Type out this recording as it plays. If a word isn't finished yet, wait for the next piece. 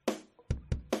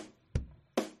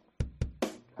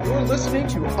You're listening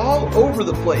to All Over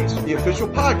the Place, the official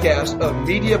podcast of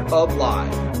Media Pub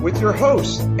Live, with your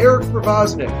hosts, Eric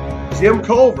Provoznik, Jim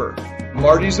Culver,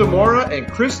 Marty Zamora, and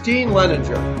Christine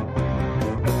Leninger.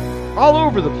 All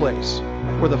Over the Place,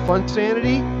 where the fun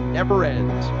sanity never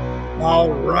ends.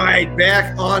 All right,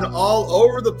 back on All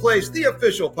Over the Place, the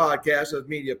official podcast of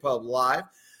Media Pub Live.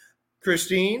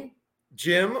 Christine,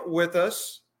 Jim with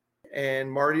us,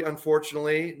 and Marty,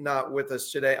 unfortunately, not with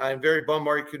us today. I'm very bummed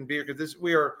Marty couldn't be here because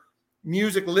we are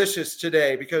musicalicious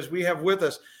today because we have with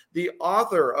us the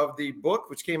author of the book,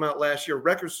 which came out last year,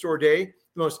 Record Store Day, The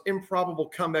Most Improbable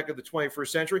Comeback of the 21st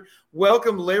Century.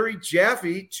 Welcome, Larry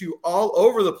Jaffee, to All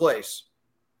Over the Place.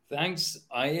 Thanks.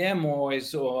 I am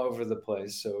always all over the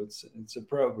place, so it's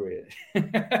appropriate.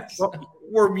 Well,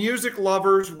 we're music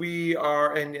lovers. We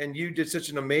are, and you did such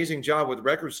an amazing job with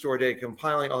Record Store Day,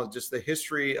 compiling on just the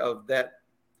history of that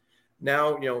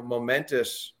now,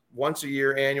 momentous once a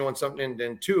year annual and something,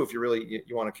 and two, if you really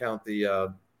you want to count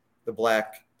the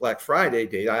Black Friday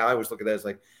date. I always look at that as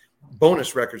like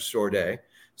bonus Record Store Day.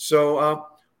 So,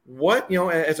 what,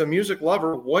 as a music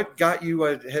lover, what got you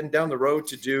heading down the road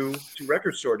to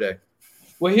Record Store Day?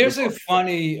 Well, here's a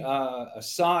funny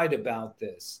aside about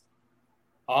this.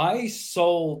 I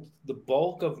sold the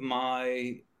bulk of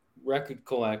my record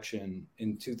collection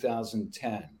in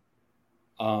 2010,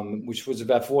 which was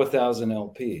about 4,000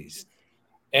 LPs.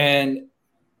 And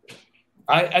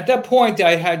at that point,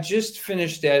 I had just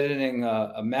finished editing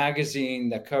a magazine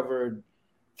that covered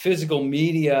physical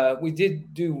media. We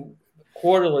did do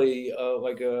quarterly,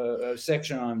 like a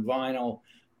section on vinyl,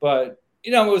 but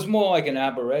it was more like an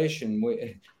aberration.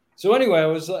 So anyway, I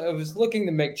was looking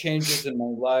to make changes in my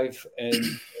life, and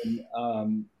I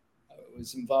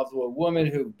was involved with a woman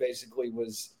who basically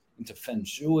was into feng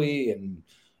shui and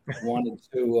wanted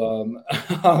to,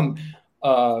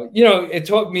 it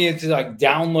taught me into like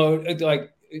download,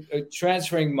 like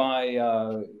transferring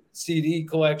my CD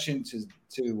collection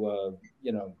to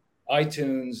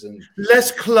iTunes and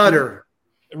less clutter.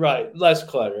 Right, less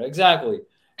clutter, exactly.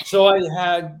 So I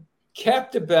had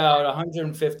kept about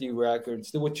 150 records.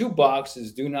 There were two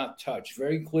boxes, do not touch,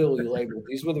 very clearly labeled.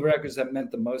 These were the records that meant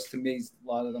the most to me. A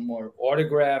lot of them were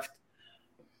autographed.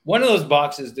 One of those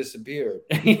boxes disappeared.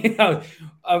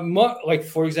 Like,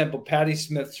 for example, Patti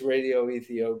Smith's Radio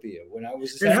Ethiopia. When I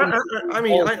was, I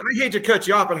hate to cut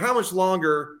you off, but how much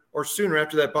longer or sooner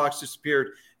after that box disappeared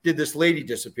did this lady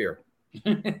disappear?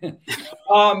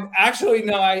 Actually,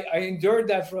 no, I endured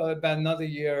that for about another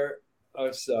year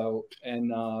or so,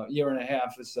 and year and a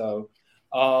half or so.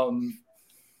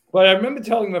 But I remember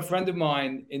telling a friend of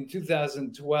mine in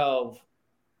 2012,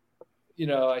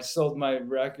 I sold my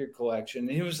record collection,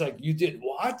 and he was like, "You did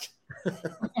what?"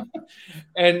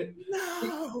 And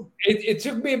no. It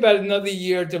took me about another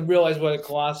year to realize what a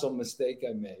colossal mistake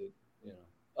I made.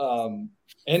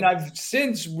 And I've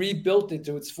since rebuilt it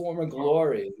to its former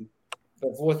glory.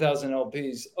 4,000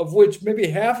 LPs, of which maybe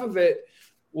half of it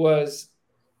was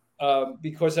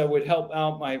because I would help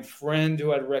out my friend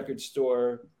who had a record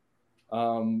store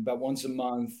about once a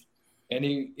month. And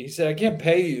he said, "I can't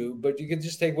pay you, but you can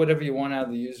just take whatever you want out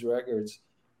of the used records."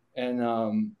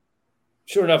 And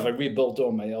sure enough, I rebuilt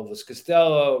all my Elvis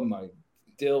Costello, my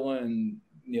Dylan,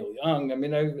 Neil Young. I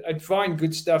mean, I'd find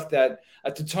good stuff that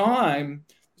at the time,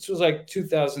 this was like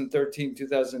 2013,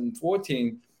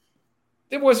 2014,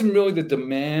 there wasn't really the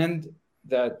demand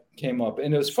that came up.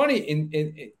 And it was funny,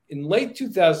 in late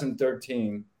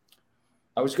 2013,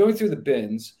 I was going through the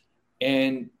bins,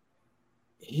 and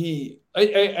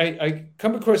I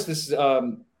come across this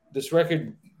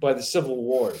record by the Civil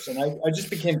Wars, and I just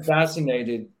became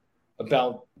fascinated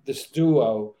about this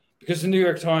duo because the New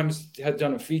York Times had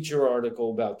done a feature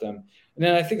article about them. And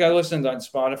then I think I listened on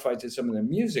Spotify to some of their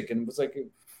music, and it was like,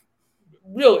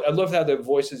 really, I love how their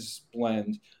voices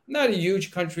blend. I'm not a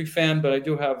huge country fan, but I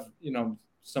do have,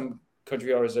 some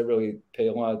country artists I really pay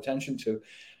a lot of attention to.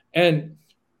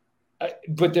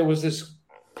 But there was this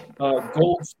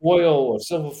gold foil or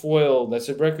silver foil that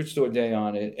said Record Store Day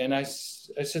on it. And I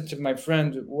said to my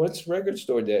friend, "What's Record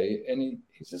Store Day?" And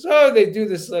he says, "Oh, they do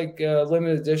this like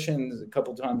limited editions a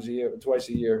couple times a year, twice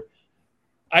a year."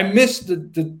 I missed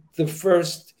the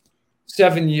first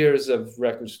 7 years of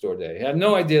Record Store Day. I had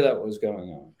no idea that was going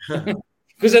on.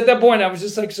 Because at that point, I was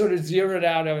just like sort of zeroed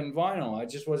out on vinyl. I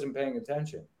just wasn't paying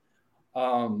attention.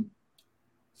 So,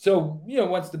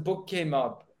 once the book came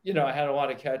up, I had a lot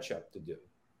of catch up to do.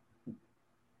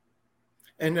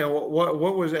 And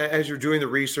what was, as you're doing the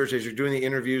research, as you're doing the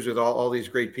interviews with all these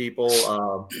great people,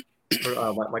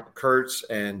 Michael Kurtz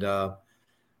and one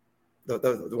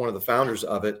of the founders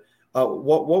of it,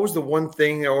 what was the one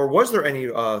thing, or was there any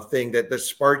thing that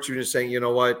sparked you to saying, you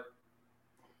know what,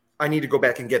 I need to go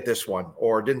back and get this one,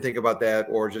 or didn't think about that,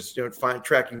 or just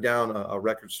tracking down a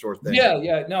record store thing?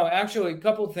 Yeah. No, actually, a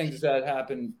couple of things that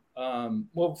happened.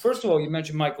 Well, first of all, you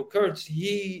mentioned Michael Kurtz.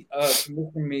 He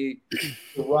commissioned me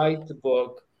to write the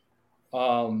book,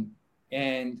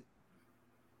 and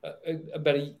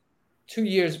about 2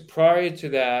 years prior to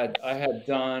that, I had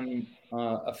done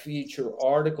a feature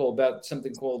article about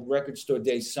something called Record Store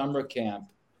Day Summer Camp,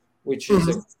 which is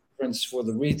a conference for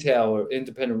the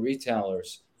independent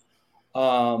retailers.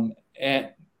 And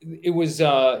it was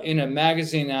in a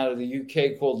magazine out of the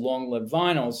UK called Long Live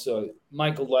Vinyl. So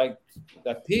Michael liked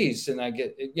that piece, and I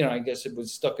guess it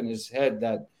was stuck in his head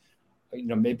that,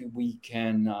 maybe we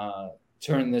can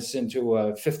turn this into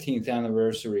a 15th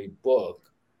anniversary book.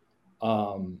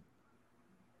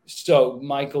 So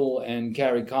Michael and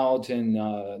Carrie Colleton,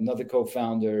 another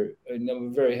co-founder, were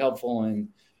very helpful and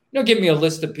give me a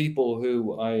list of people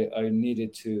who I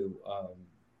needed to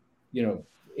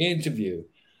interview.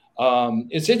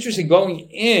 It's interesting going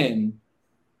in.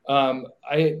 I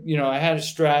had a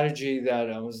strategy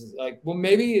that I was like, well,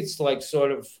 maybe it's like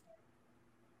sort of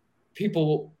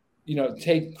people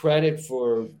take credit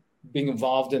for being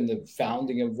involved in the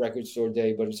founding of Record Store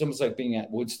Day, but it's almost like being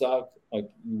at Woodstock. Like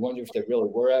you wonder if they really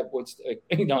were at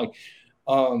Woodstock.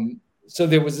 So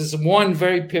there was this one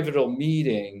very pivotal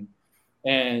meeting,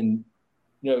 and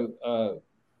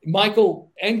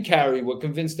Michael and Carrie were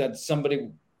convinced that somebody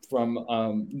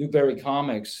from Newberry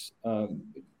Comics,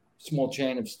 small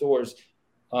chain of stores,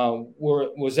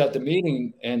 was at the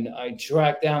meeting, and I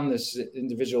tracked down this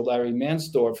individual, Larry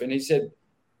Mansdorf, and he said,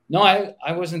 "No,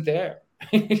 I wasn't there."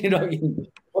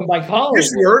 My colleague.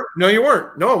 Yes, you were. No, you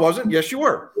weren't. No, I wasn't. Yes, you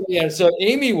were. Yeah, so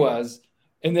Amy was,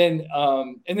 and then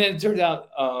it turned out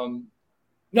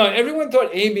no, everyone thought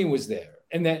Amy was there,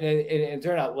 and then it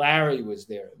turned out Larry was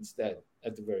there instead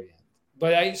at the very end.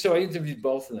 But I interviewed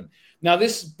both of them. Now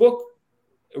this book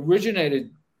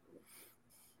originated.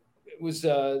 It was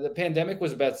the pandemic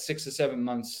was about 6 or 7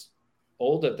 months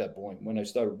old at that point when I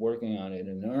started working on it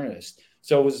in earnest.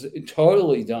 So it was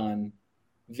totally done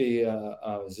via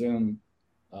Zoom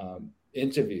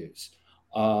interviews.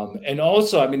 And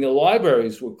also, the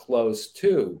libraries were closed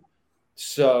too.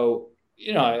 So,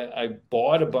 I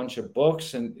bought a bunch of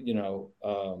books and,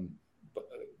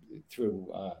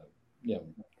 through,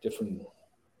 different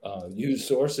used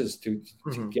sources to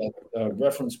get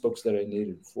reference books that I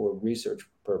needed for research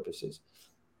purposes.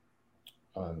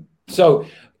 So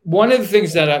one of the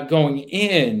things that going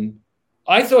in,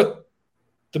 I thought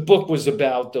the book was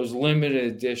about those limited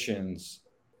editions,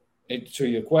 to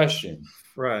your question.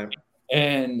 Right.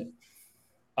 And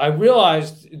I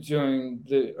realized during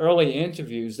the early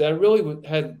interviews that it really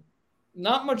had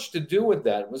not much to do with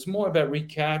that. It was more about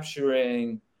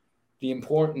recapturing the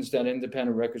importance that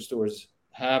independent record stores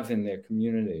have in their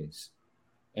communities.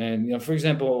 And, for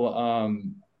example, I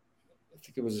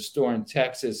think it was a store in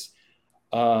Texas.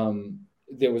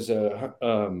 There was a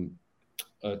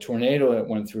tornado that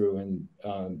went through, and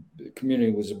the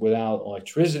community was without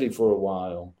electricity for a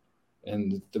while.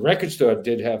 And the record store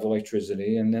did have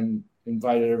electricity, and then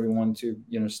invited everyone to,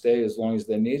 stay as long as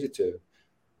they needed to,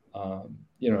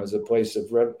 as a place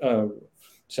of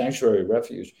sanctuary,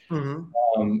 refuge.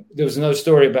 There was another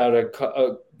story about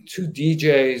two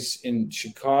DJs in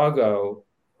Chicago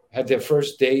had their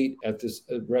first date at this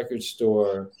record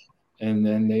store, and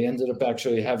then they ended up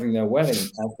actually having their wedding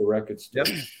at the record store.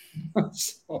 Yep.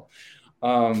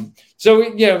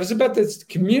 It was about this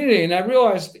community, and I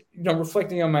realized,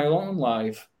 reflecting on my own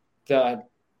life, that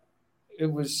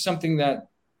it was something that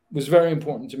was very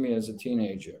important to me as a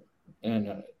teenager,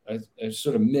 and I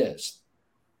sort of missed.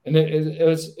 And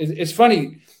it's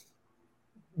funny,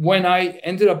 when I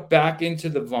ended up back into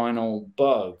the vinyl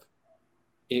bug,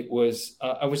 it was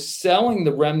I was selling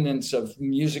the remnants of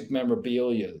music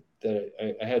memorabilia that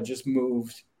I had just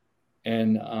moved,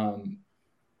 and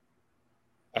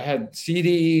I had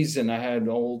CDs and I had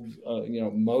old,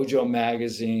 Mojo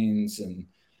magazines. And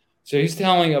so he's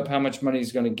telling up how much money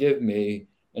he's going to give me.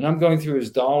 And I'm going through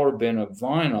his dollar bin of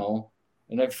vinyl,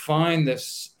 and I find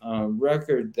this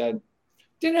record that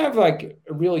didn't have a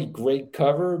really great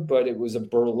cover, but it was a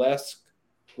burlesque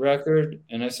record.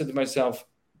 And I said to myself,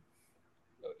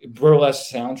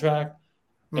 burlesque soundtrack.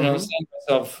 And I was saying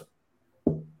to myself,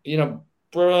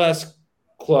 burlesque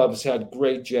clubs had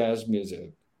great jazz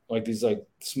music, like these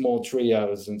small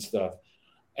trios and stuff.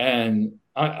 And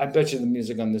I bet you the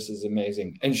music on this is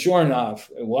amazing. And sure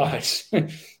enough, it was.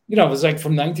 It was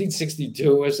from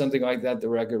 1962 or something like that. The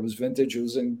record was vintage. It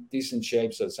was in decent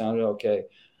shape, so it sounded okay.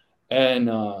 And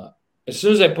as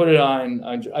soon as I put it on,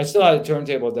 I still had a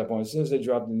turntable at that point. As soon as I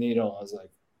dropped the needle, I was like,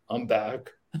 I'm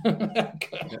back. But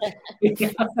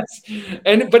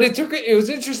it was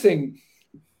interesting.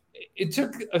 It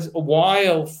took a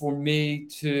while for me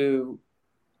to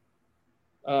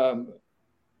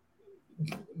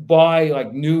buy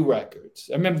like new records.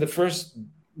 I remember the first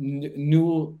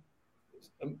new,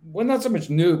 well, not so much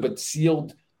new, but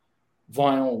sealed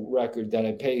vinyl record that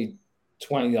I paid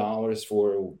 $20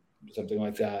 for, or something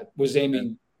like that, was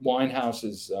Amy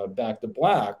Winehouse's Back to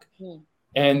Black.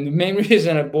 And the main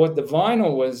reason I bought the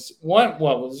vinyl was it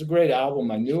was a great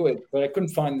album. I knew it, but I couldn't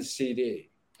find the CD.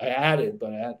 I had it,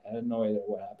 but I had no idea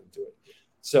what happened to it.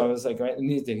 So I was like, I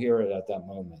need to hear it at that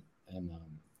moment. And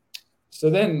so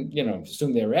then,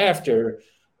 soon thereafter,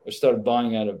 I started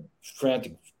buying at a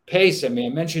frantic pace. I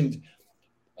mean, I mentioned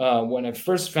when I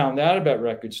first found out about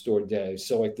Record Store Day.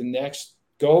 So like the next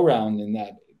go round in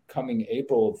that coming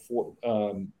April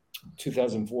of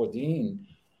 2014,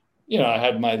 I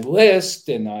had my list,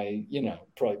 and I,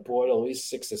 probably bought at least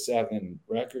 6 or 7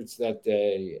 records that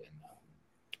day.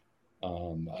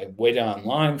 And I waited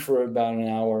online for about an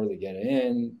hour to get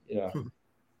in,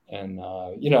 and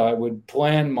I would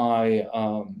plan my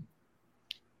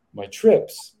my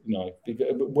trips,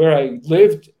 because where I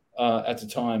lived at the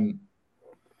time.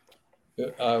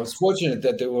 I was fortunate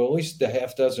that there were at least a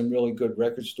half dozen really good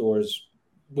record stores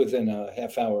within a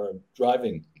half hour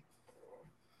driving.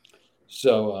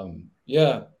 So,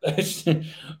 it's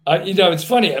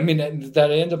funny. I mean, that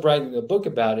I ended up writing a book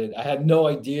about it. I had no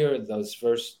idea those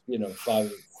first,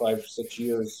 5, 6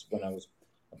 years when I was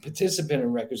a participant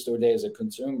in Record Store Day as a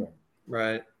consumer.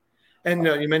 Right. And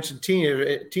you mentioned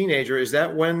teenager. Is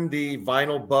that when the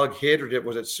vinyl bug hit, or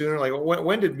was it sooner? Like,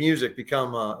 when did music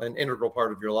become an integral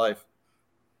part of your life?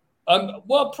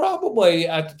 Well, probably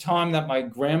at the time that my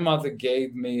grandmother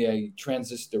gave me a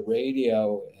transistor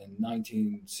radio in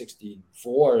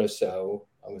 1964 or so.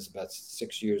 I was about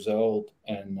 6 years old,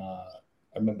 and I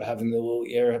remember having the little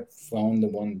earphone, the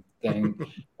one thing,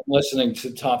 listening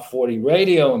to Top 40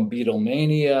 radio and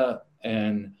Beatlemania.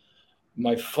 And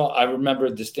I remember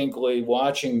distinctly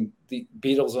watching the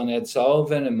Beatles on Ed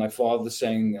Sullivan, and my father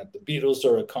saying that the Beatles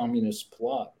are a communist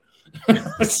plot.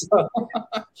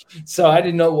 So I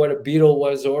didn't know what a Beatle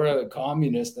was or a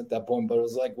communist at that point, but it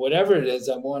was like, whatever it is,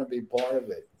 I want to be part of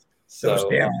it. Those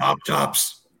damn pop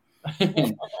tops.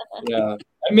 Yeah.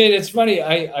 I mean, it's funny.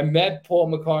 I met Paul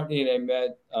McCartney and I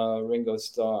met Ringo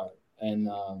Starr, and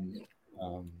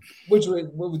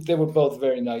they were both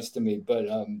very nice to me. But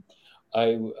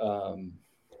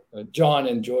John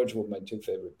and George were my 2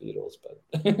 favorite Beatles. But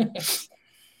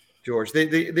George,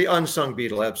 the unsung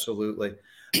Beatle, absolutely.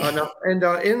 In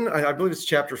I believe it's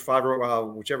chapter 5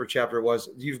 or whichever chapter it was,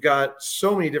 you've got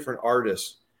so many different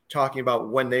artists talking about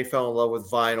when they fell in love with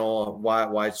vinyl,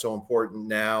 why it's so important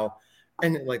now.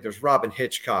 And like there's Robin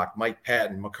Hitchcock, Mike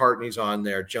Patton, McCartney's on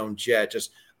there, Joan Jett,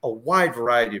 just a wide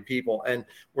variety of people. And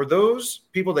were those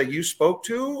people that you spoke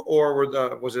to, or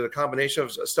was it a combination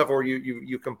of stuff where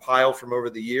you compiled from over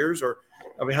the years? Or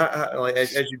I mean,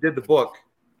 as you did the book,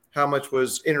 how much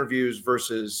was interviews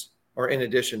versus or in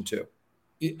addition to?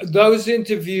 Those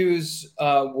interviews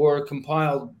were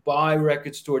compiled by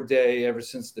Record Store Day ever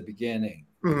since the beginning.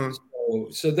 Mm-hmm.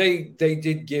 So they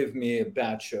did give me a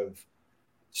batch of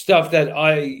stuff that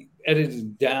I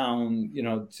edited down,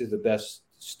 to the best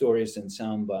stories and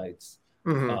sound bites.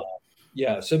 Mm-hmm.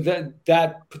 So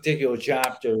that particular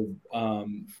chapter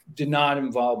did not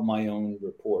involve my own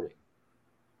reporting,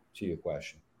 to your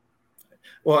question.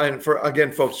 Well, and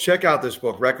again, folks, check out this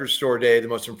book, Record Store Day, The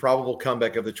Most Improbable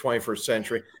Comeback of the 21st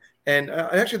Century. And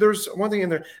actually, there's one thing in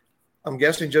there, I'm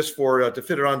guessing just to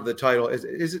fit it onto the title.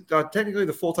 Is it technically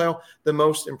the full title, The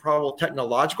Most Improbable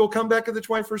Technological Comeback of the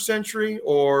 21st Century?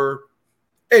 Or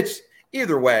it's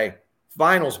either way,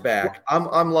 vinyl's back.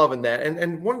 I'm loving that.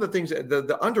 And one of the things,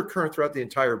 the undercurrent throughout the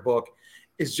entire book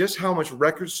is just how much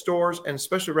record stores, and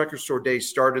especially Record Store Day,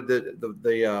 started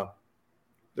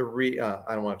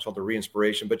I don't want to call it the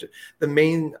re-inspiration, but the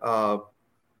main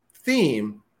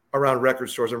theme around record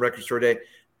stores and Record Store Day,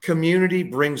 community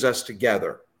brings us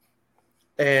together.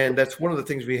 And that's one of the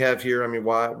things we have here. I mean,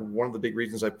 one of the big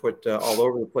reasons I put All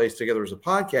Over the Place together as a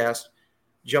podcast,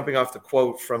 jumping off the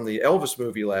quote from the Elvis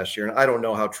movie last year. And I don't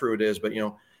know how true it is, but,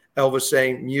 Elvis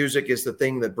saying music is the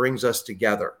thing that brings us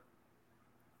together.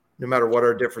 No matter what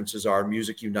our differences are,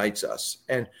 music unites us.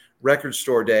 And Record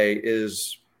Store Day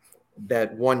is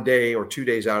that one day or 2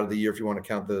 days out of the year, if you want to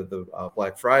count the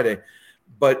Black Friday,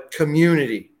 but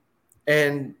community.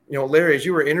 And, Larry, as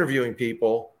you were interviewing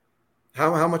people,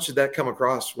 how much did that come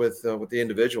across with the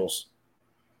individuals?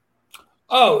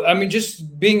 Oh, I mean,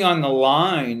 just being on the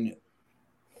line,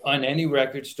 on any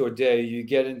record store day, you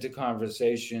get into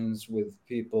conversations with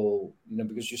people,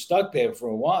 because you're stuck there for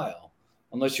a while,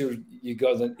 unless you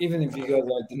go even if you go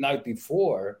like the night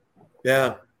before.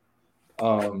 Yeah.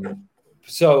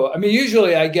 So, I mean,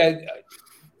 usually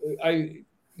I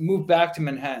moved back to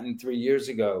Manhattan 3 years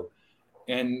ago,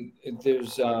 and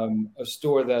there's a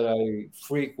store that I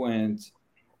frequent,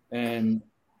 and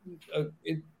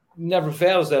it never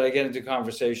fails that I get into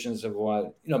conversations of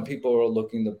what people are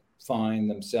looking to find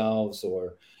themselves.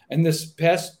 And this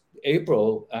past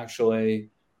April, actually,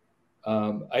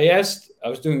 I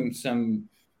was doing some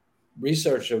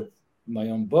research of my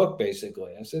own book.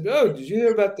 Basically, I said, "Oh, did you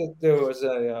hear about that? There was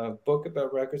a book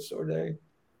about Record Store Day."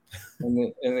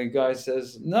 And the guy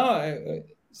says, "No."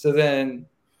 So then,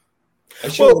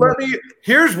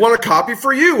 here's a copy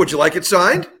for you. Would you like it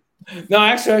signed? No,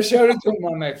 actually, I showed it to him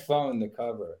on my phone, the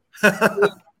cover.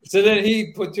 So then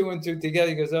he put two and two together.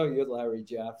 He goes, "Oh, you're Larry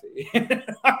Jaffee."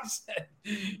 I said,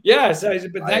 "Yes." I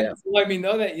said, "But thank you for letting me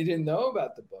know that you didn't know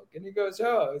about the book." And he goes,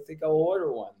 "Oh, I think I'll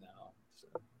order one now."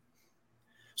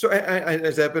 So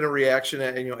has that been a reaction,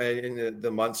 in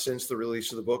the months since the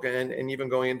release of the book, and even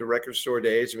going into record store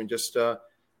days? I mean, just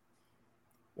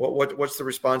what's the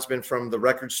response been from the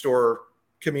record store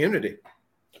community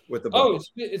with the book? Oh,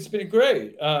 it's been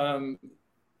great.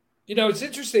 It's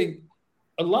interesting.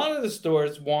 A lot of the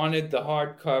stores wanted the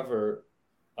hardcover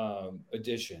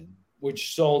edition,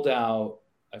 which sold out.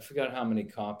 I forgot how many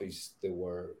copies there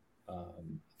were. I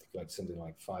think like something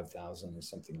like 5,000 or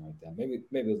something like that.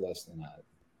 Maybe less than that.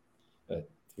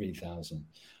 3,000,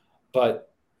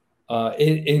 but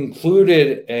it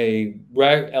included a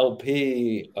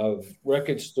LP of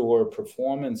record store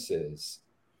performances.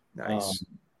 Nice.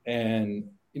 And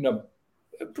a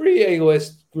pretty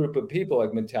A-list group of people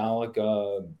like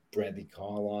Metallica, Brandy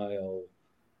Carlisle.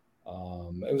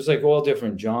 It was like all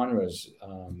different genres,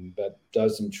 about a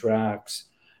dozen tracks.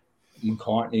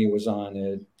 McCartney was on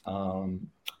it,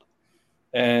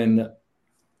 and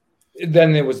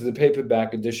then there was the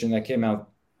paperback edition that came out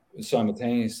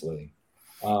simultaneously.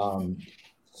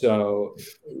 So,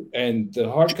 and the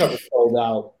hardcover sold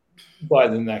out by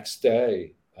the next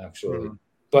day, actually. Mm-hmm.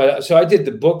 But so I did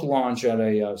the book launch at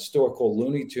a store called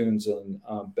Looney Tunes in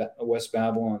West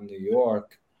Babylon, New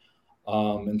York,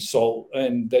 and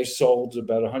they sold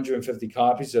about 150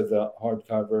 copies of the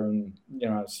hardcover, and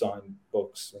signed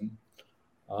books,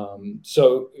 and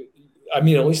so. I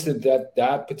mean, at least at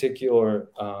that particular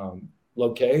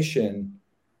location,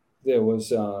 there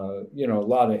was a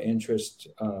lot of interest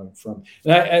from.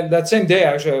 And that same day,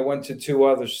 actually, I went to two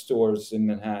other stores in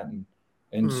Manhattan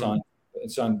and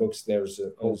signed books there as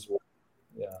well.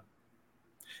 Yeah.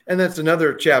 And that's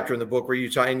another chapter in the book where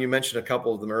you mentioned a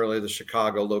couple of them earlier, the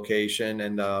Chicago location,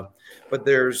 and but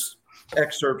there's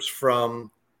excerpts from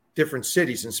different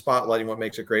cities and spotlighting what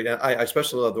makes it great. And I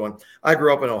especially love the one. I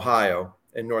grew up in Ohio,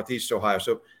 in Northeast Ohio.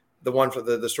 So the one for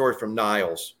the story from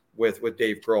Niles with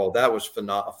Dave Grohl, that was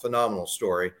a phenomenal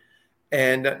story.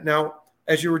 And now,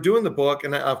 as you were doing the book,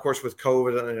 and of course with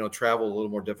COVID, travel a little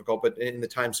more difficult, but in the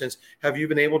time since, have you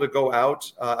been able to go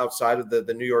outside of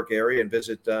the New York area and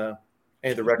visit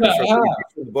any of the record stores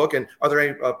in the book? And are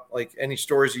there any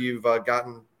stories you've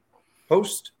gotten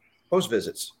post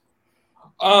visits?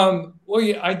 Well,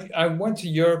 yeah, I went to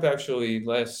Europe actually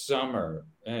last summer,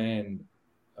 and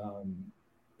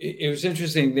it was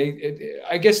interesting.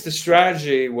 I guess the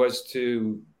strategy was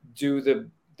to do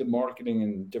the marketing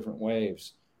in different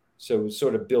waves, so it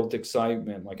sort of built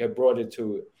excitement. Like I brought it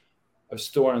to a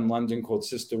store in London called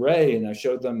Sister Ray, and I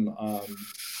showed them.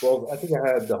 Well, I think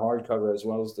I had the hardcover as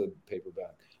well as the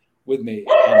paperback with me.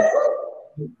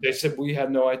 And they said we had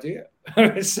no idea.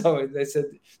 So I said,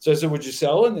 "Would you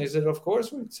sell it?" And they said, "Of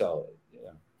course we'd sell it."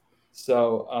 Yeah.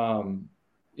 So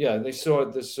they saw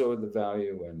the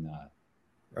value in that.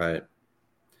 Right.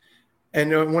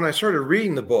 And when I started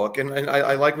reading the book, and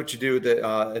I like what you do that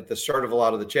at the start of a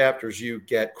lot of the chapters, you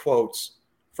get quotes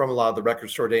from a lot of the Record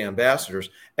Store Day ambassadors.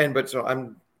 So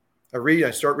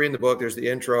I start reading the book. There's the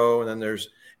intro, and then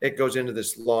it goes into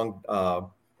this long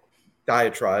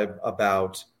diatribe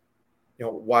about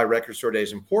why Record Store Day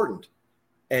is important.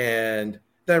 And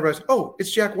then I realized, oh,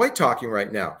 it's Jack White talking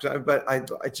right now. But I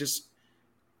just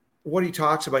what he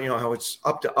talks about, how it's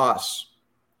up to us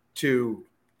to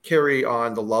carry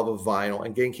on the love of vinyl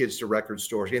and getting kids to record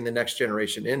stores, getting the next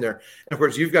generation in there. And of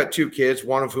course, you've got two kids,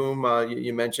 one of whom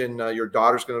you mentioned your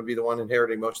daughter's going to be the one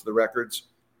inheriting most of the records,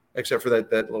 except for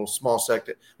that little small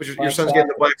sector. Which is, your son's getting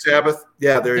the Black Sabbath.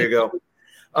 Yeah, there you go.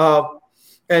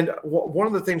 And one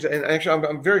of the things, and actually,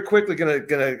 I'm very quickly gonna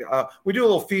we do a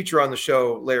little feature on the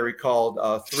show, Larry, called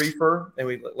Threefer, and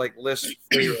we list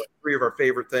three of our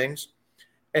favorite things.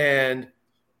 And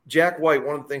Jack White,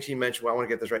 one of the things he mentioned, well, I want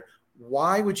to get this right.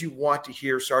 Why would you want to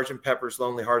hear Sgt. Pepper's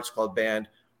Lonely Hearts Club Band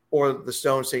or the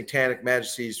Stones' Satanic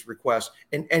Majesty's Request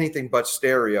in anything but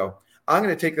stereo? I'm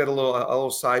going to take that a little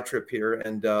side trip here.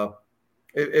 And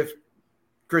if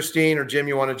Christine or Jim,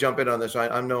 you want to jump in on this,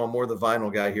 I know I'm more the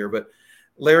vinyl guy here, but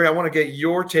Larry, I want to get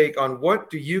your take on what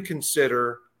do you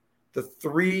consider the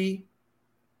 3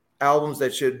 albums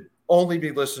that should only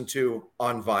be listened to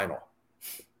on vinyl,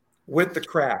 with the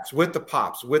cracks, with the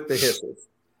pops, with the hisses?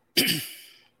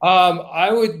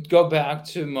 I would go back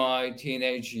to my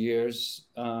teenage years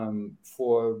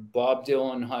for Bob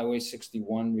Dylan, Highway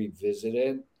 61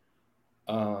 Revisited.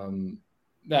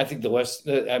 I think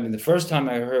the first time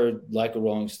I heard Like a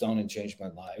Rolling Stone, it changed my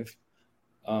life.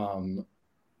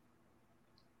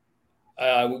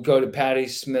 I would go to Patti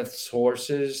Smith's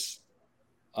Horses.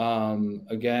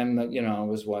 Again, I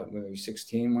was maybe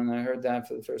 16 when I heard that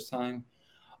for the first time.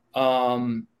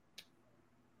 And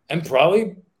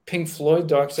probably Pink Floyd,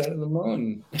 Dark Side of the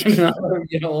Moon.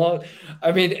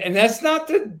 I mean, and that's not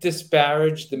to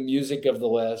disparage the music of the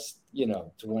last,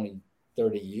 20,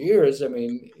 30 years. I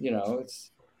mean,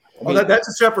 that's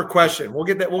a separate question. We'll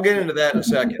get into that in a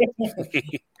second.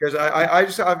 Because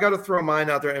I've got to throw mine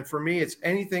out there. And for me, it's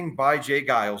anything by Jay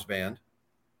Giles Band.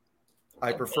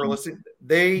 I prefer listening.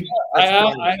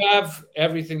 I have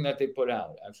everything that they put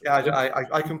out. Actually. Yeah,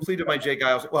 I completed my Jay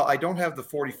Giles. Well, I don't have the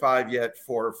 45 yet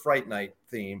for Fright Night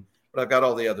theme, but I've got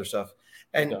all the other stuff,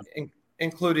 and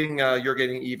including You're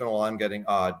Getting Even while I'm Getting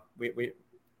Odd. We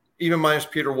even minus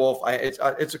Peter Wolf. It's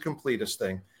a completist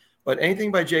thing. But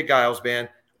anything by Jay Giles Band,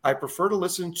 I prefer to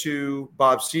listen to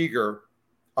Bob Seger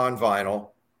on vinyl.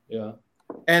 Yeah.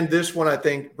 And this one, I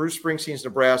think Bruce Springsteen's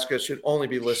Nebraska should only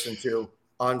be listened to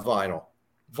on vinyl.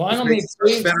 Vinyl Me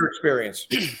Please, better experience.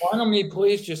 Vinyl Me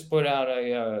Please just put out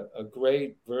a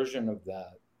great version of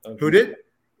that. Who did?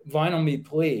 Vinyl Me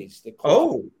Please.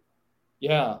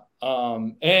 Yeah.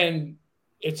 And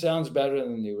it sounds better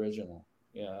than the original.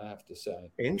 Yeah, I have to say.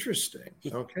 Interesting.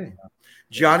 Okay.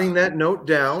 Jotting that note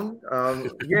down.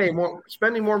 Yay,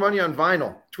 spending more money on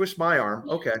vinyl. Twist my arm.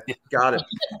 Okay. Got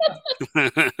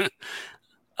it.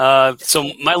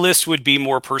 So my list would be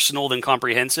more personal than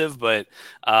comprehensive, but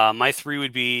my 3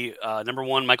 would be number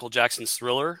 1, Michael Jackson's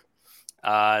Thriller.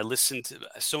 I listened to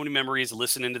so many memories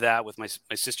listening to that with my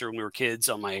sister when we were kids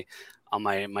on my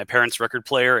parents' record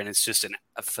player, and it's just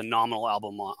a phenomenal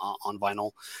album on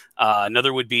vinyl.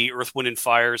 Another would be Earth, Wind, and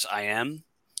Fire's I Am.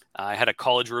 I had a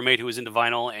college roommate who was into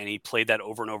vinyl, and he played that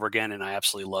over and over again, and I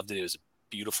absolutely loved it. It was a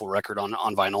beautiful record on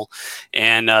vinyl.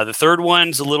 And the third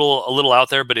one's a little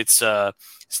out there, but it's the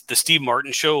Steve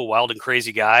Martin Show, A Wild and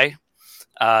Crazy Guy.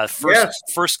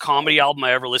 First comedy album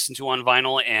I ever listened to on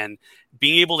vinyl, and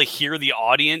being able to hear the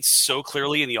audience so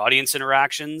clearly in the audience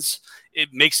interactions,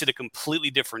 it makes it a completely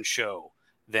different show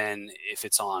than if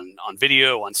it's on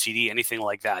video, on CD, anything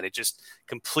like that. It just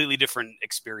completely different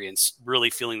experience, really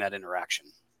feeling that interaction.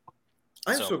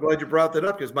 I'm so glad you brought that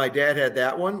up, because my dad had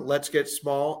that one, Let's Get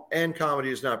Small, and Comedy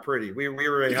Is Not Pretty. We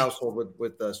were a household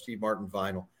with Steve Martin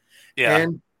vinyl. Yeah.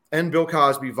 And Bill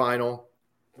Cosby vinyl.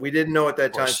 We didn't know at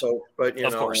that time, folks, but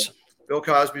of course. Bill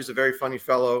Cosby is a very funny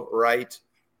fellow, right?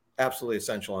 Absolutely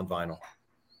essential on vinyl.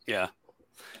 Yeah.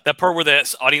 That part where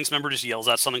the audience member just yells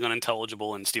out something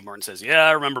unintelligible and Steve Martin says, "Yeah,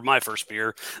 I remember my first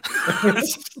beer."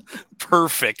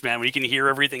 Perfect, man. When you can hear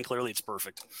everything clearly, it's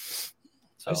perfect.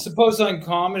 So. I suppose on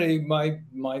comedy,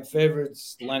 my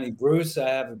favorite's Lenny Bruce. I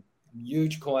have a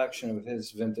huge collection of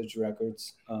his vintage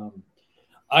records.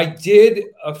 I did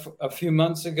a few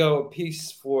months ago a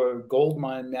piece for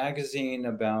Goldmine magazine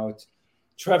about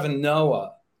Trevor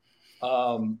Noah.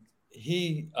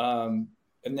 He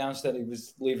announced that he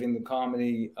was leaving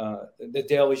the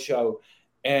Daily Show,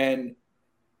 and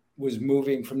was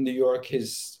moving from New York.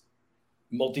 His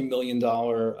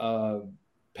multi-million-dollar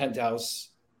penthouse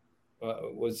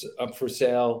was up for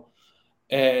sale.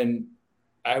 And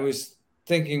I was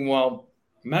thinking, well,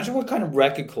 imagine what kind of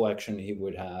record collection he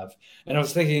would have. And I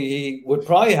was thinking he would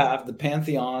probably have the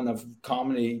pantheon of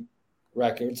comedy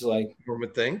records, like one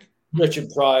would think Richard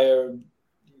Pryor,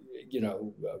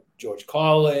 George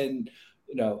Carlin,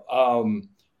 I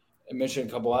mentioned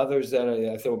a couple others that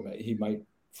I thought he might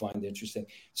find interesting.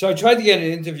 So I tried to get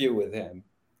an interview with him.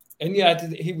 And yeah,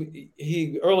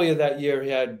 he earlier that year, he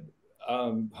had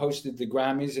hosted the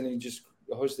Grammys, and he just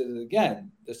hosted it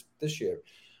again this year.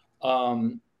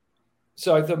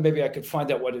 So I thought maybe I could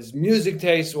find out what his music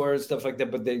tastes were and stuff like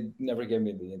that, but they never gave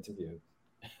me the interview.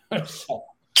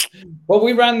 But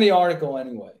we ran the article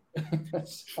anyway.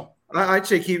 I'd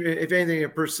say if anything,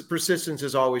 persistence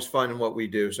is always fun in what we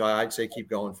do. So I'd say keep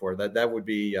going for it. That would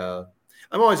be. I'm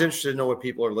always interested to know what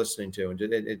people are listening to, and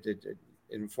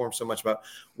inform so much about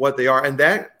what they are. And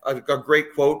that a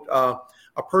great quote,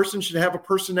 a person should have a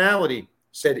personality,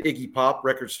 said Iggy Pop,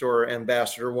 record store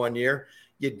ambassador, one year.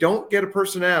 You don't get a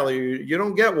personality. You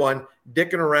don't get one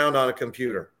dicking around on a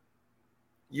computer.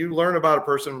 You learn about a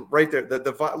person right there.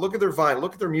 Look at their vinyl,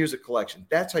 look at their music collection.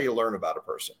 That's how you learn about a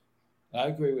person. I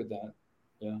agree with that.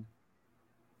 Yeah.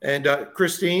 And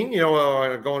Christine,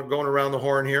 going around the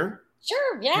horn here.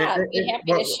 Sure. Yeah. I'd be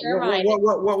happy to share mine.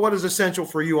 What is essential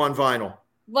for you on vinyl?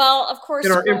 Well, of course,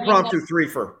 in our impromptu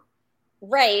threefer.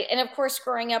 Right. And of course,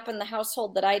 growing up in the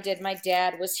household that I did, my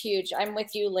dad was huge. I'm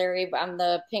with you, Larry, on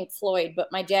the Pink Floyd,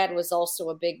 but my dad was also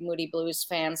a big Moody Blues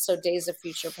fan. So Days of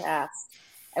Future Past,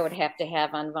 I would have to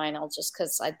have on vinyl just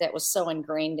because that was so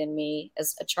ingrained in me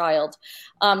as a child.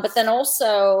 But then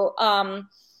also,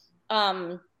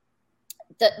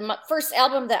 my first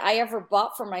album that I ever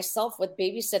bought for myself with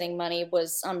babysitting money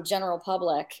was General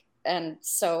Public. And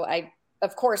so I,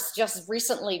 of course, just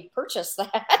recently purchased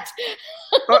that.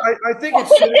 I think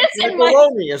it's below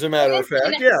me, as a matter of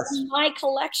fact. Yes, my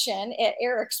collection at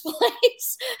Eric's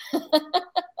place.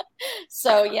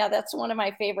 So yeah, that's one of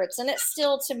my favorites, and it's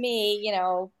still, to me,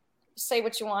 say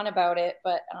what you want about it,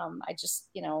 but I just,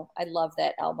 I love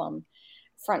that album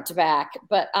front to back.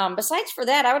 But besides for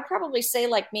that, I would probably say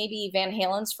like maybe Van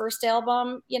Halen's first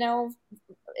album.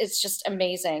 It's just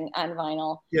amazing on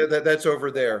vinyl. Yeah, that's over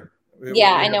there.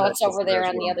 Yeah, I know it's over there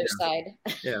on the other side.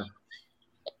 Yeah.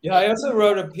 Yeah, I also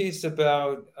wrote a piece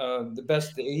about the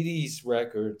best 80s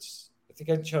records. I think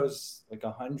I chose like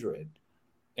 100,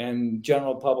 and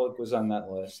General Public was on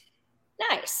that list.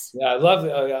 Nice. Yeah, I love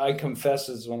it. I Confess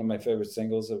is one of my favorite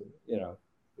singles.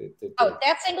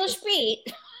 That's English Beat.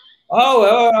 Oh,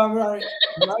 right.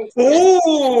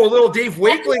 Oh, a little Dave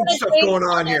Wakeling stuff going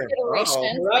on here.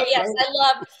 Right, yes, I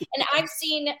love, and I've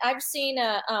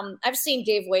seen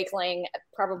Dave Wakeling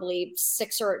probably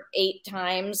 6 or 8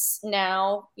 times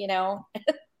now.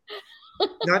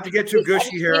 Not to get too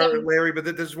gushy here, Larry, but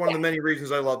this is one of the many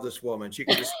reasons I love this woman. She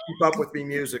can just keep up with me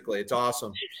musically. It's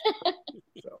awesome.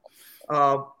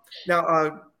 So,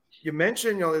 now you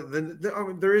mentioned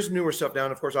there is newer stuff now,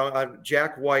 and of course,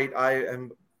 Jack White.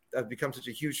 I've become such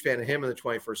a huge fan of him in the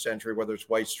 21st century, whether it's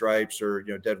White Stripes or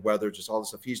Dead Weather, just all the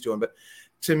stuff he's doing. But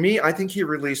to me, I think he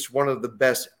released one of the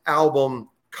best album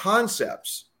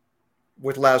concepts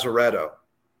with Lazaretto.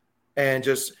 And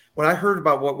just when I heard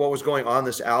about what was going on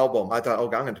this album, I thought, I'm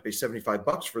going to pay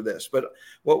 $75 for this. But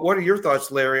what are your thoughts,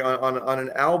 Larry, on an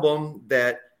album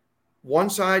that one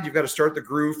side you've got to start the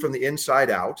groove from the inside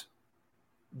out?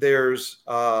 There's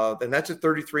and that's at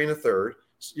 33 1/3.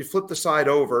 You flip the side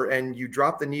over and you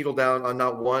drop the needle down on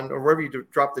not one, or wherever you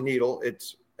drop the needle,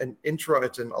 it's an intro,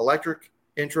 it's an electric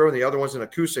intro, and the other one's an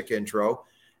acoustic intro.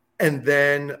 And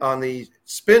then on the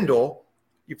spindle,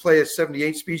 you play at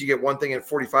 78 speeds, you get one thing, and at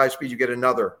 45 speeds, you get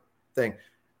another thing.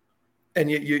 And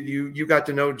you got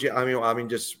to know,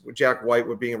 just Jack White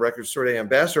with being a record store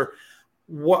ambassador.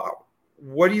 What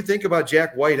do you think about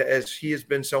Jack White, as he has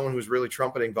been someone who's really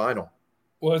trumpeting vinyl?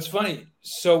 Well, it's funny.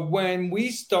 So when we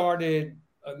started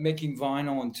making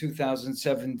vinyl in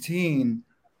 2017,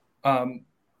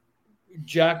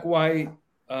 Jack White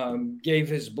gave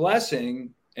his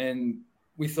blessing, and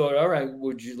we thought, all right,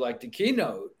 would you like to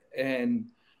keynote? And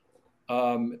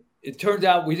it turned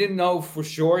out we didn't know for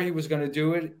sure he was going to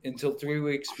do it until 3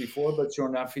 weeks before, but sure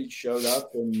enough, he showed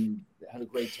up and had a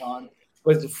great time.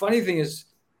 But the funny thing is,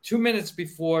 2 minutes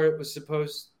before he was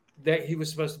supposed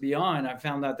to be on, I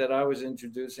found out that I was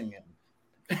introducing him,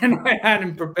 and I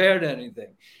hadn't prepared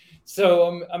anything.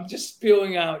 So I'm just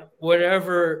spewing out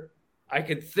whatever I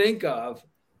could think of.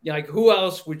 Like, who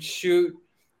else would shoot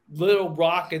little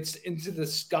rockets into the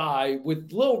sky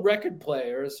with little record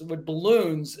players with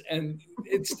balloons, and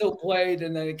it still played,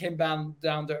 and then it came down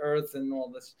to earth and all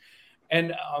this.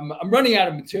 And I'm running out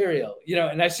of material,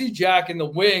 and I see Jack in the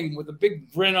wing with a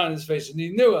big grin on his face, and he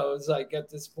knew I was like, at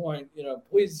this point,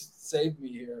 please save me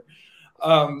here.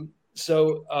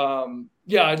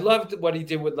 Yeah, I loved what he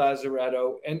did with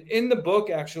Lazaretto. And in the book,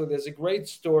 actually, there's a great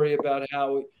story about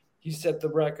how he set the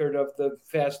record of the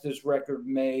fastest record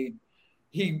made.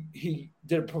 He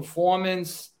did a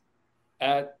performance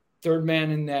at Third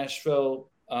Man in Nashville,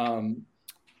 and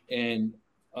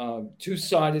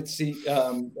two-sided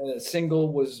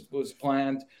single was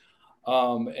planned,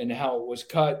 and how it was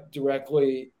cut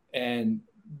directly and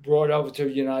brought over to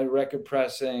United Record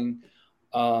Pressing,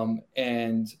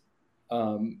 and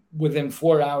within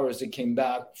 4 hours it came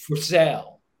back for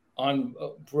sale on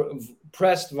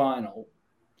pressed vinyl,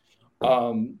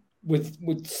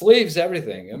 with sleeves,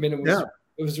 everything. I mean,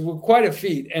 it was quite a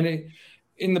feat. And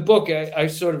in the book, I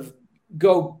sort of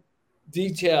go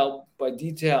detail by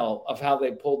detail of how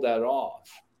they pulled that off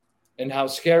and how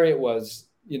scary it was,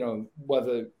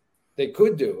 whether they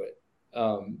could do it.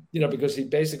 Because he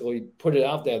basically put it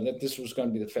out there that this was going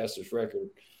to be the fastest record.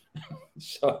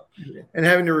 And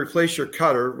having to replace your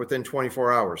cutter within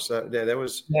 24 hours.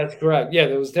 That's correct. Yeah,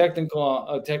 there was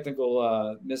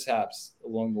technical mishaps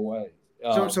along the way.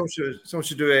 Someone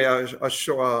should do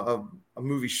a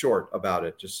movie short about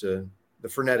it, just the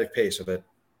frenetic pace of it.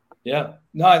 Yeah,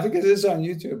 no, I think it is on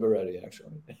YouTube already,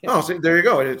 actually. Oh, see, there you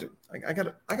go. I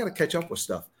gotta catch up with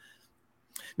stuff.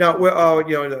 Now,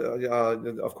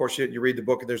 of course, you read the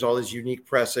book, and there's all these unique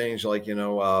pressings, like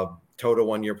Toto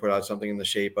one year put out something in the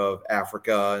shape of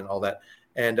Africa and all that.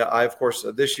 And I, of course,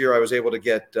 this year I was able to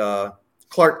get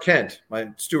Clark Kent,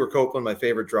 Stuart Copeland, my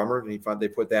favorite drummer, and they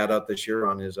put that up this year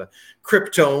on his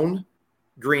Kryptone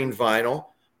green vinyl.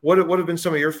 What have been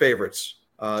some of your favorites?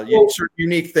 Certain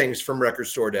unique things from Record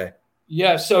Store Day.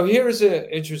 Yeah, so here's an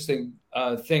interesting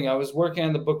thing. I was working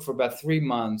on the book for about 3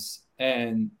 months,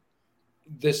 and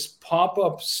this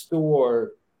pop-up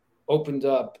store opened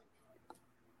up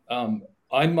on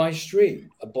my street,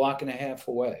 a block and a half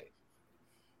away.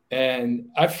 And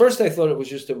at first I thought it was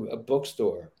just a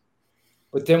bookstore.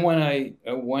 But then when I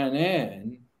went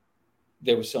in,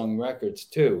 they were selling records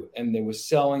too. And they were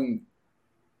selling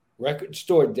Record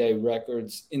Store Day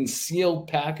records in sealed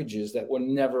packages that were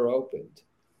never opened.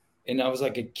 And I was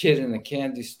like a kid in a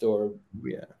candy store.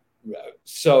 Yeah.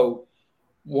 So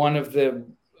one of the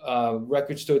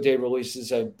Record Store Day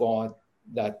releases I bought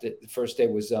the first day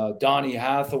was Donny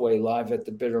Hathaway live at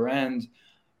the Bitter End.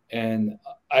 And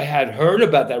I had heard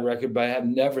about that record, but I had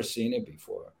never seen it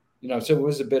before. So it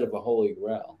was a bit of a holy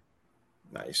grail.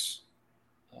 Nice.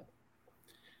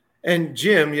 And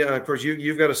Jim, yeah, of course,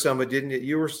 you've got a son, but didn't you?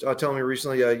 You were telling me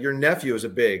recently your nephew is a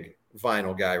big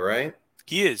vinyl guy, right?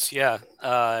 He is, yeah.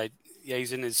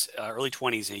 He's in his early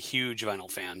 20s, a huge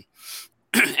vinyl fan.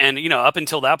 And, up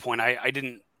until that point, I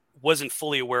wasn't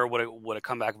fully aware what a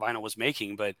comeback vinyl was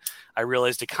making, but I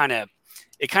realized it kind of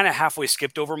halfway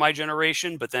skipped over my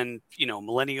generation. But then,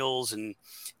 millennials and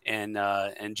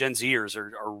Gen Zers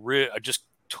are just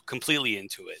completely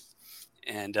into it.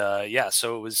 And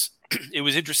so it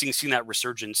was interesting seeing that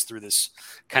resurgence through this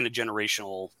kind of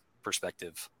generational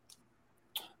perspective.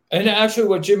 And actually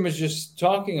what Jim was just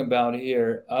talking about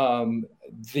here,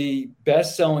 the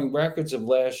best-selling records of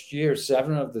last year,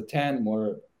 7 of the 10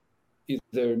 were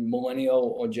either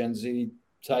millennial or Gen Z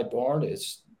type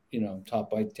artists,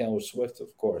 topped by Taylor Swift,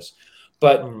 of course.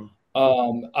 But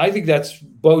I think that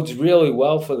bodes really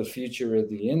well for the future of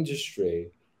the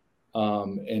industry.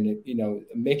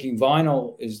 Making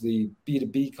Vinyl is the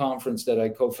B2B conference that I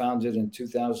co-founded in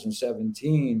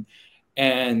 2017.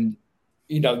 And,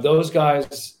 those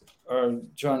guys are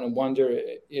trying to wonder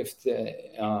if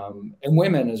and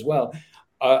women as well,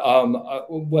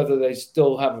 whether they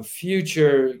still have a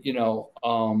future,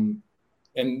 and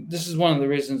this is one of the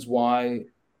reasons why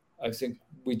I think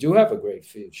we do have a great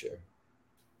future.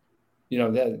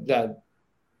 That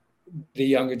the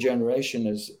younger generation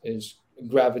is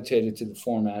gravitated to the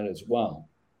format as well.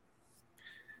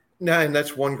 No, and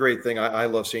that's one great thing I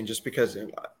love seeing, just because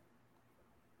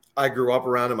I grew up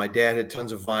around it. My dad had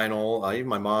tons of vinyl. Even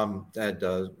my mom had,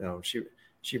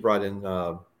 she brought in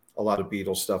a lot of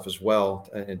Beatles stuff as well,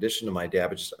 in addition to my dad.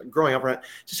 But just growing up around,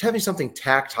 just having something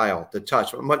tactile to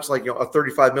touch, much like a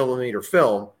 35 millimeter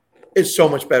film, is so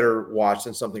much better watched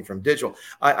than something from digital.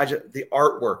 The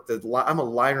artwork, I'm a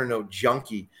liner note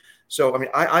junkie. So,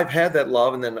 I've had that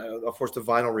love, and then of course the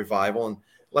vinyl revival. And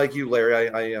like you, Larry,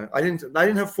 I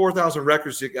didn't have 4,000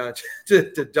 records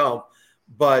to dump,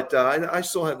 but I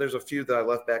still have. There's a few that I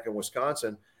left back in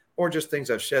Wisconsin, or just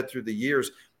things I've shed through the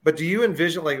years. But do you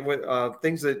envision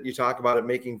things that you talk about at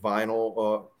making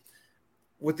vinyl,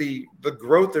 with the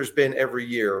growth there's been every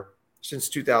year since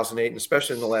 2008, and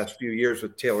especially in the last few years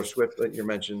with Taylor Swift that you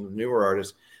mentioned, the newer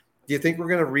artists? Do you think we're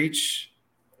going to reach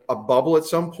a bubble at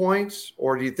some point,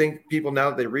 or do you think people, now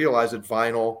that they realize that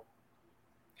vinyl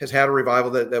has had a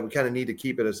revival, that we kind of need to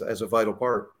keep it as a vital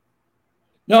part?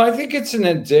 No, I think it's an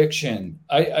addiction.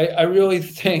 I really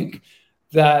think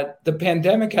that the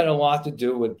pandemic had a lot to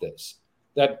do with this,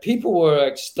 that people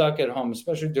were stuck at home,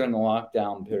 especially during the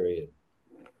lockdown period.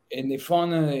 And they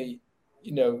finally,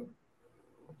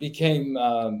 became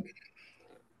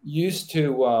used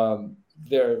to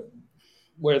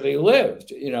where they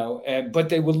lived, but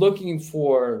they were looking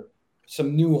for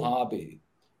some new hobby.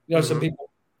 Some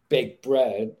people bake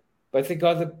bread, but I think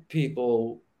other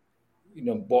people,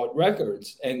 bought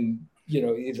records and,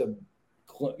 either,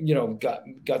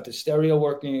 got the stereo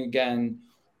working again,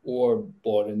 or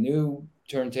bought a new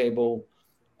turntable.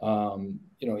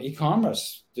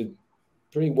 E-commerce did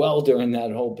pretty well during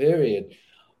that whole period.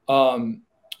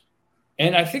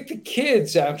 And I think the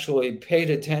kids actually paid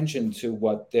attention to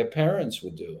what their parents were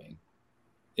doing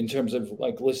in terms of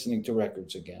like listening to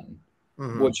records again,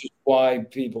 which is why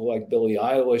people like Billie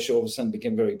Eilish all of a sudden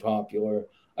became very popular.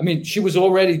 I mean, she was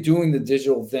already doing the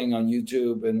digital thing on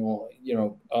YouTube and all,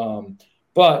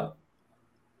 but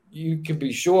you can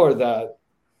be sure that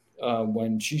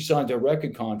when she signed her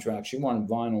record contract, she wanted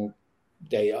vinyl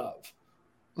day of.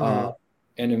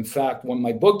 And in fact, when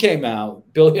my book came out,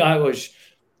 Billie Eilish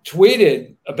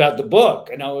tweeted about the book,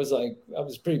 and I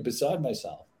was pretty beside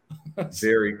myself.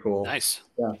 Very cool. Nice.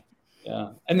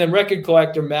 Yeah. And then Record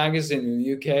Collector magazine in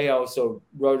the UK also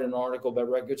wrote an article about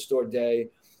Record Store Day,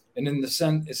 and in the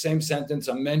same sentence,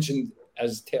 I mentioned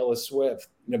as Taylor Swift,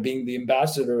 being the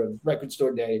ambassador of Record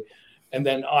Store Day, and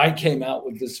then I came out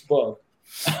with this book.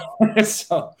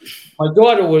 So my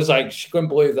daughter was like, she couldn't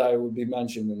believe that I would be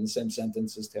mentioned in the same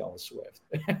sentence as Taylor Swift.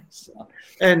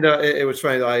 And it was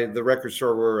funny. The record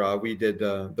store where we did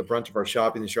the brunt of our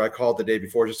shopping this year, I called the day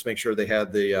before just to make sure they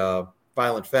had the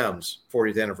Violent Femmes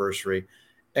 40th anniversary.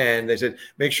 And they said,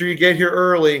 make sure you get here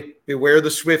early. Beware the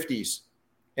Swifties.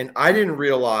 And I didn't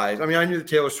realize, I mean, I knew that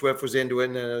Taylor Swift was into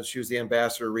it and she was the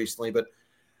ambassador recently, but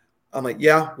I'm like,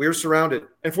 yeah, we were surrounded.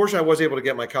 Unfortunately, I was able to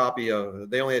get my copy.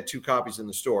 They only had 2 copies in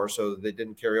the store, so they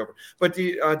didn't carry over. But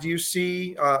do you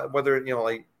see whether,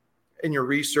 like in your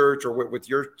research or with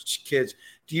your kids,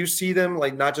 do you see them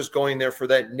like not just going there for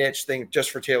that niche thing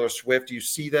just for Taylor Swift? Do you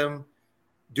see them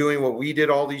doing what we did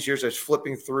all these years, as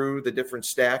flipping through the different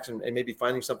stacks and maybe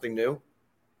finding something new?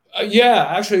 Yeah,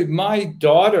 actually, my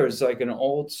daughter's like an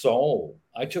old soul.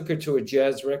 I took her to a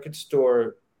jazz record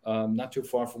store not too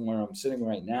far from where I'm sitting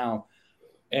right now,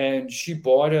 and she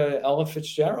bought a Ella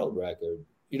Fitzgerald record.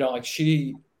 Like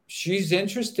she's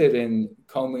interested in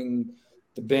combing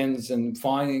the bins and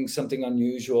finding something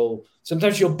unusual.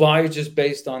 Sometimes she'll buy it just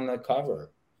based on the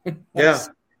cover. Yeah.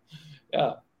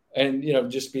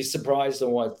 And just be surprised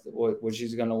on what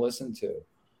she's going to listen to.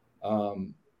 I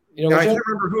can't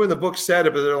remember who in the book said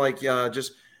it, but they're like,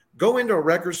 just go into a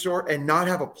record store and not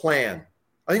have a plan.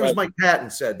 I think it was Mike Patton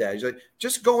said that. He's like,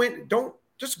 just go in,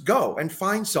 just go and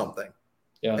find something.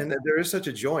 Yeah. And there is such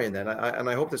a joy in that. And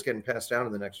I hope that's getting passed down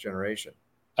to the next generation.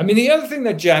 I mean, the other thing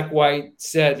that Jack White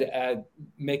said at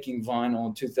Making Vinyl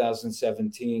in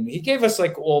 2017, he gave us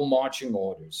like all marching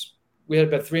orders. We had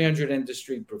about 300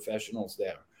 industry professionals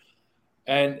there.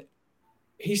 And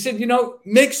he said,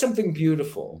 make something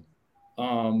beautiful,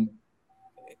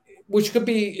 which could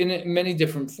be in many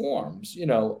different forms.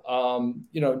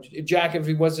 Jack, if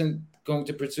he wasn't going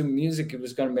to pursue music, he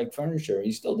was going to make furniture.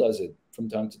 He still does it from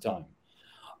time to time.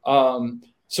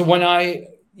 So when I,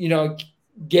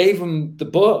 gave him the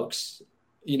books,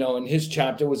 and his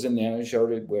chapter was in there, I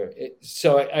showed it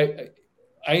so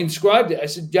I inscribed it. I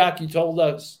said, Jack, you told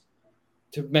us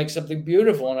to make something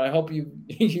beautiful, and I hope you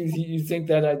think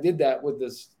that I did that with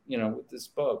this, with this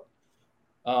book.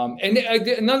 And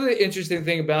another interesting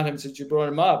thing about him, since you brought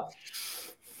him up,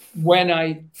 when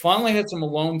I finally had some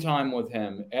alone time with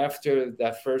him after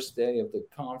that first day of the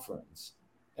conference,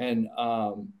 and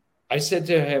I said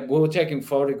to him, we were taking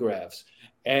photographs,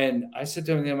 and I said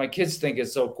to him, my kids think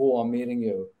it's so cool I'm meeting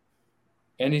you.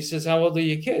 And he says, how old are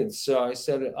your kids? So I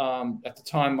said, at the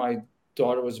time, my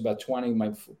daughter was about 20.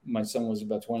 My son was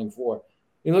about 24.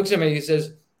 He looks at me, he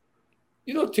says,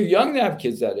 you look too young to have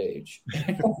kids that age.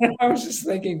 I was just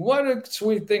thinking, what a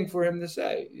sweet thing for him to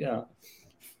say,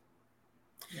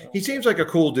 He seems like a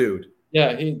cool dude.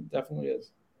 Yeah, he definitely is.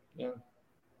 Yeah.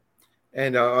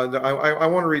 And I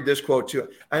want to read this quote too.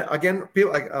 Again,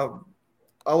 people like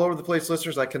all over the place,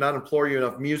 listeners, I cannot implore you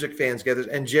enough. Music fans get this.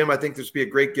 And Jim, I think this would be a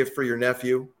great gift for your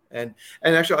nephew. And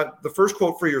actually, the first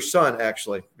quote for your son,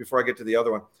 actually, before I get to the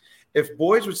other one. If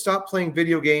boys would stop playing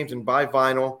video games and buy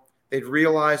vinyl, they'd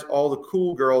realize all the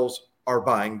cool girls are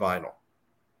buying vinyl.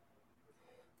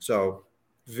 So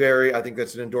I think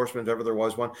that's an endorsement if ever there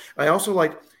was one. I also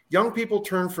like young people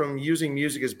turn from using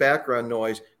music as background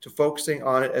noise to focusing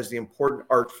on it as the important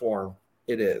art form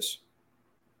it is.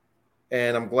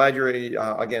 And I'm glad you're,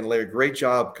 again, Larry, great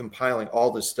job compiling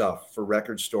all this stuff for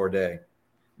Record Store Day.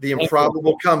 The most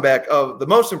improbable comeback of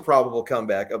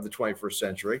the 21st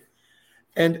century.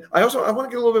 And I want to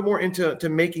get a little bit more into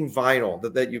making vinyl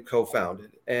that you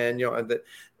co-founded. And,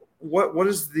 what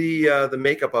is the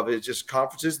makeup of it? It's just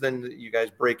conferences, then you guys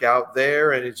break out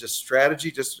there, and it's just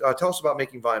strategy. Just tell us about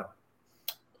making vinyl.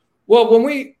 Well,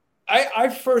 when I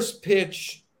first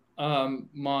pitched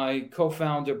my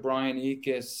co-founder, Brian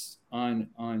Ekis,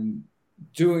 on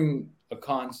doing a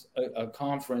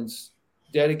conference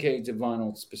dedicated to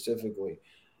vinyl specifically.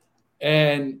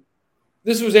 And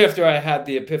this was after I had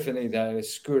the epiphany that I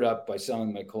screwed up by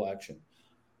selling my collection.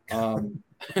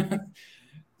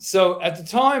 So at the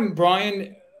time,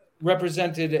 Brian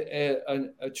represented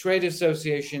a trade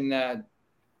association that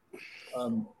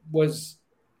was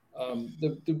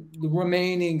the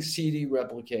remaining CD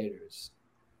replicators.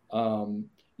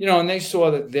 And they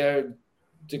saw that their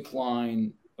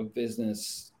decline of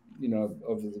business,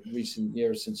 over the recent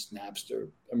years since Napster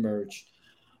emerged.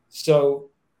 So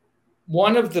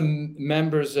one of the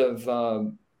members of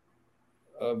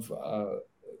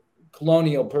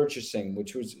Colonial Purchasing,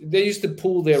 which was, they used to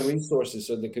pool their resources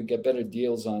so they could get better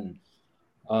deals on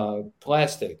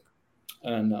plastic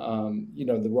and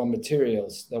the raw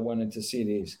materials that went into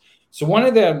CDs. So one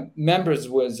of their members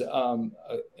was a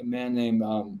man named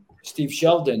Steve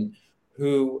Sheldon,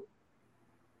 who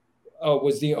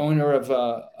was the owner of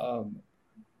a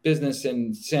business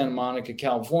in Santa Monica,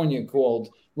 California, called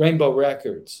Rainbow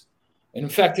Records. And in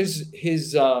fact,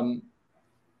 his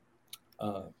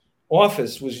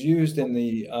office was used in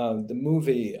the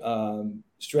movie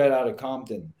Straight Outta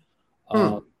Compton.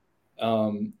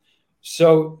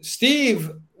 So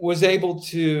Steve was able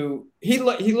to, he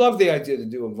loved the idea to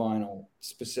do a vinyl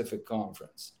specific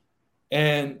conference.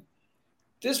 And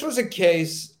this was a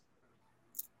case,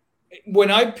 when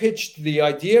I pitched the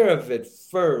idea of it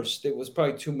first, it was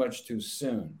probably too much too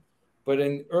soon. But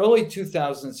in early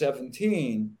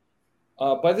 2017,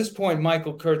 by this point,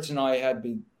 Michael Kurtz and I had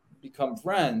become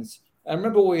friends. I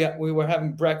remember we were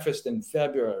having breakfast in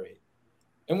February,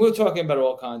 and we were talking about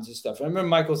all kinds of stuff. I remember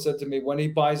Michael said to me, when he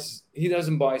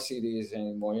doesn't buy CDs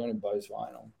anymore, he only buys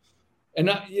vinyl. And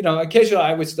occasionally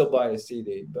I would still buy a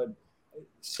CD, but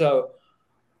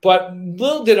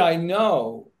little did I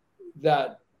know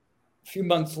that a few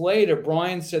months later,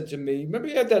 Brian said to me, remember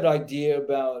you had that idea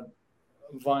about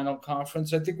a vinyl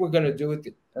conference? I think we're going to do it.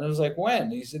 And I was like,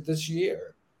 when? He said, this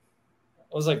year.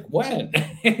 I was like, when?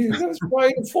 It was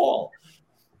probably in the fall.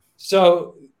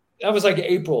 So that was like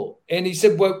April. And he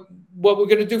said, what we're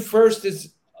going to do first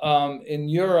is in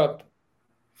Europe,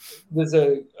 there's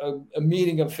a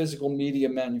meeting of physical media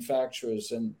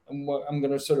manufacturers. And I'm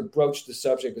going to sort of broach the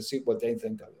subject and see what they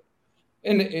think of it.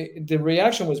 And the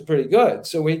reaction was pretty good.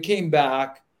 So we came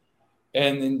back.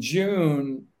 And in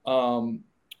June,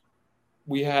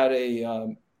 we had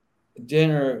a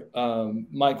dinner,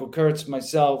 Michael Kurtz,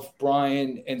 myself,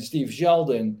 Brian, and Steve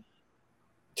Sheldon,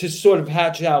 to sort of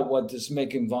hatch out what this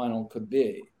making vinyl could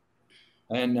be.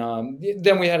 And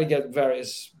then we had to get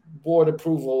various board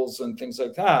approvals and things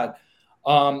like that.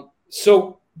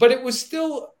 But it was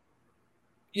still,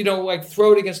 like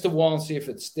throw it against the wall and see if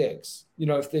it sticks.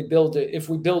 If we build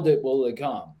it, will they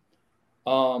come?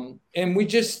 And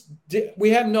we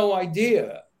had no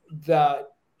idea that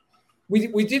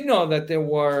we did know that there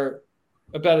were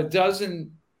about a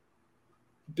dozen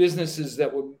businesses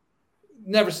that would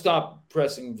never stop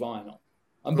pressing vinyl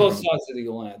on both sides of the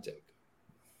Atlantic.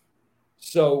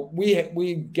 So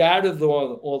we gathered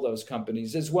all those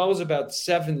companies, as well as about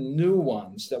 7 new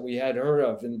ones that we had heard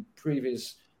of in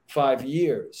previous 5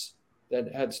 years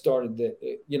that had started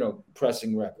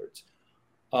pressing records.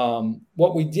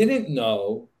 What we didn't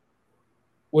know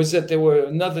was that there were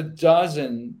another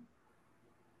dozen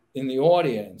in the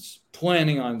audience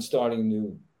planning on starting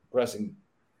new pressing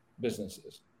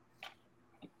businesses.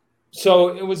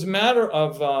 So it was a matter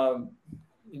of,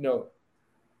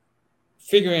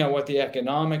 figuring out what the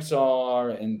economics are.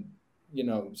 And,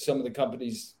 some of the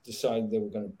companies decided they were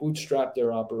going to bootstrap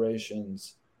their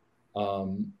operations.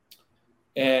 And,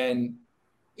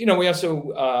 we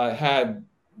also had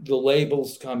the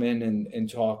labels come in and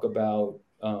talk about,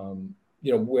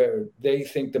 where they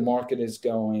think the market is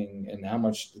going and how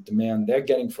much the demand they're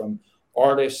getting from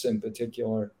artists in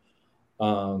particular,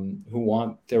 who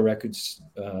want their records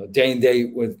day and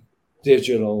date with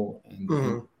digital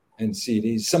and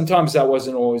CDs. Sometimes that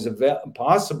wasn't always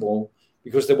possible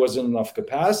because there wasn't enough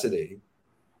capacity.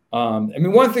 One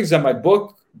of the things that my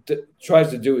book tries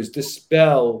to do is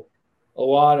dispel a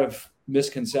lot of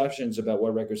misconceptions about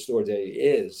what Record Store Day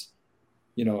is,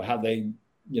 how they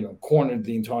cornered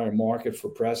the entire market for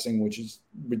pressing, which is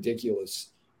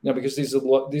ridiculous. Because these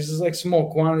are like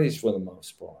small quantities for the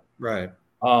most part. Right.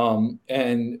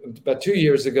 And about 2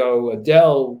 years ago,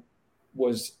 Adele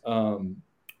was,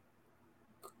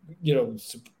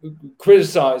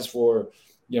 criticized for,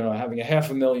 having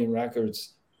 500,000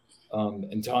 records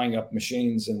and tying up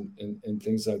machines and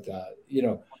things like that.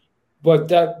 But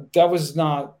that was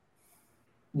not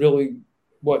really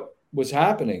what was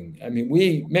happening.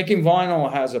 Making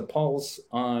vinyl has a pulse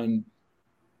on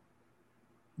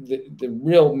the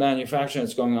real manufacturing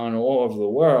that's going on all over the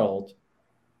world.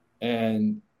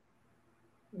 And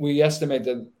we estimate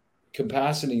that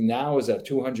capacity now is at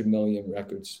 200 million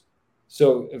records.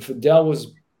 So if Adele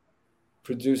was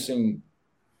producing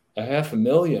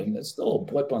 500,000, that's still a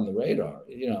blip on the radar,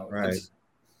 you know. Right.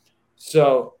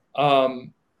 So,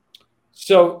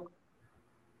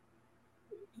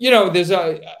 you know,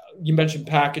 you mentioned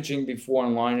packaging before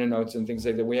and liner notes and things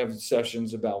like that. We have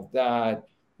sessions about that.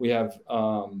 We have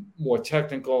more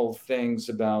technical things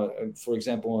about, for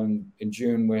example, in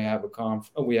June, we have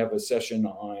a session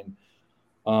on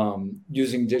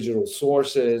using digital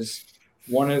sources.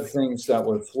 One of the things that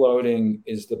we're floating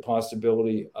is the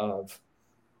possibility of,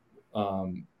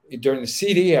 during the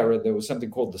CD era, there was something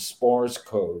called the SPARS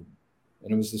code.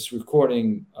 And it was this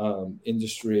recording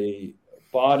industry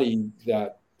body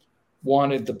that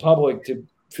wanted the public to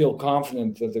feel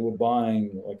confident that they were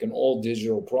buying like an all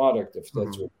digital product, if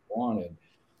that's what they wanted.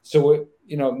 So,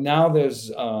 you know, now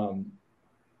there's, I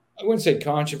wouldn't say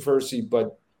controversy,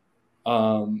 but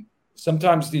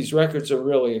sometimes these records are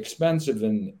really expensive,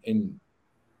 and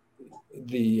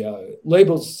the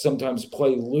labels sometimes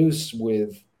play loose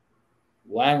with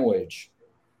language.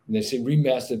 And they say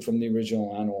remastered from the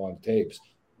original analog tapes.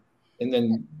 And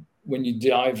then when you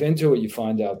dive into it, you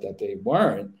find out that they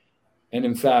weren't. And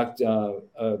in fact, an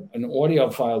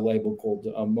audiophile label called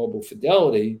Mobile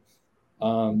Fidelity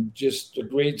just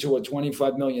agreed to a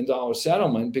 $25 million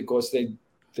settlement because they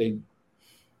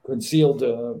concealed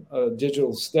a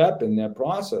digital step in their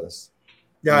process.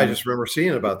 Yeah, I just remember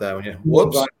seeing about that one. Yeah,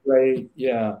 whoops. There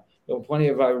were plenty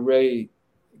of irate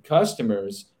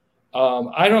customers.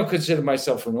 I don't consider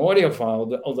myself an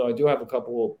audiophile, although I do have a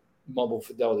couple of Mobile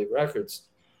Fidelity records.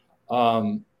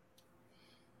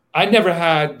 I never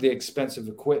had the expensive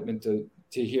equipment to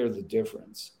hear the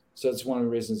difference. So that's one of the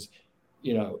reasons,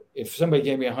 you know, if somebody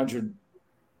gave me $100,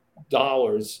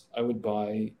 I would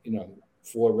buy, you know,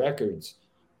 4 records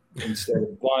instead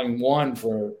of buying one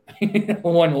for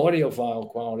one audiophile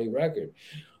quality record.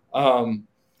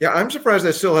 Yeah, I'm surprised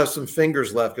I still have some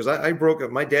fingers left, because I broke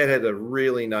up. My dad had a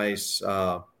really nice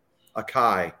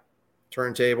Akai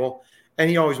turntable, and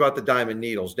he always bought the diamond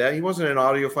needles. Dad, he wasn't an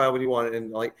audiophile, but he wanted,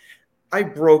 and like, I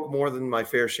broke more than my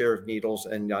fair share of needles,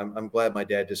 and I'm glad my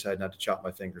dad decided not to chop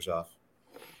my fingers off.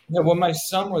 Yeah, when my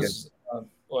son was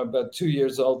about 2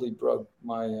 years old, he broke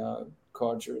my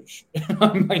cartridge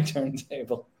on my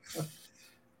turntable.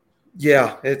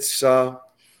 Yeah, it's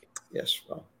yes.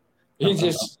 Well, he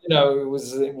just, you know, it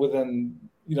was within,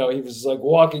 you know, he was like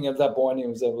walking at that point. He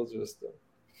was able to just.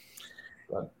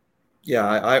 Yeah,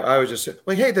 I was just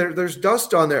like, hey, there's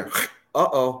dust on there.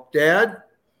 Uh-oh, Dad.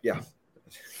 Yeah.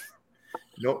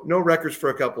 No records for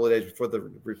a couple of days before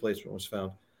the replacement was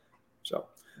found. So,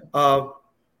 now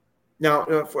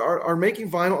are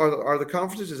making vinyl, are the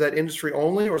conferences, is that industry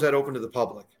only, or is that open to the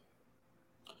public?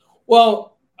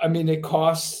 Well, I mean, it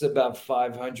costs about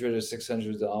 $500 or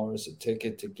 $600 a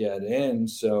ticket to get in.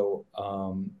 So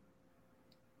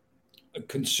a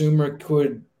consumer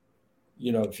could,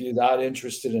 you know, if you're that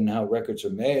interested in how records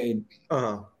are made,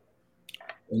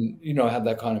 and, you know, have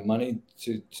that kind of money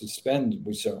to spend,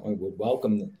 we certainly would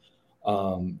welcome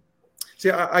them. See,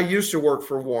 I used to work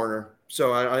for Warner,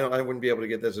 so I wouldn't be able to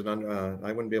get this. I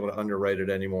wouldn't be able to underwrite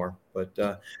it anymore. But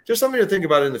just something to think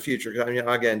about in the future. I mean,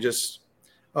 again, just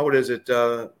what is it?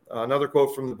 Another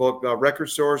quote from the book: "Record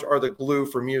stores are the glue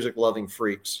for music-loving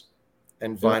freaks,"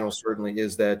 and vinyl certainly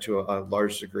is that to a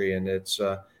large degree. And it's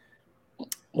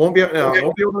won't be able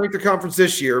to make the conference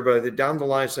this year, but down the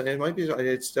line, it might be.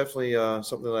 It's definitely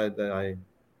something that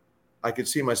I could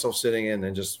see myself sitting in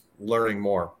and just learning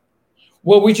more.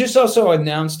 Well, we just also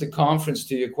announced the conference,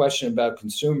 to your question about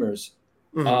consumers.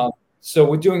 So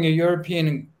we're doing a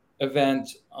European event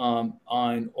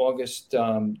on August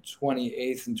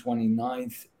 28th and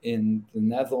 29th in the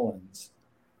Netherlands.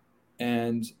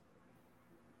 And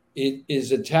it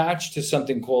is attached to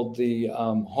something called the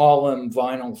Haarlem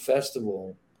Vinyl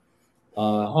Festival.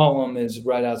 Haarlem is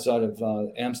right outside of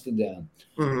Amsterdam.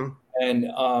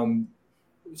 And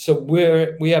so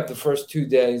we have the first 2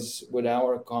 days with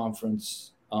our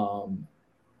conference, and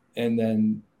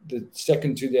then the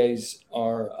second 2 days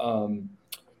are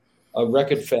a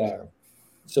record fair,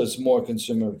 so it's more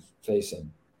consumer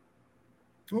facing.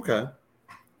 Okay.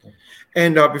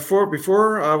 And before we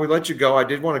let you go, I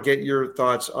did want to get your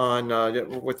thoughts on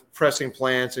with pressing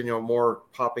plants and, you know, more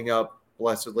popping up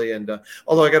blessedly. And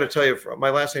although I got to tell you, my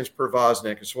last name's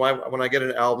Pervoznik, so when I get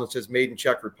an album that says "Made in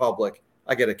Czech Republic,"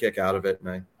 I get a kick out of it, and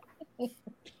I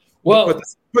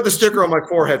put the sticker on my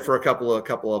forehead for a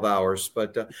couple of hours.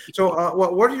 But so,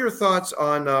 what are your thoughts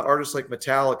on artists like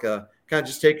Metallica, kind of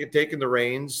just taking the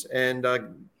reins and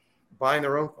buying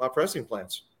their own pressing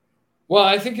plants? Well,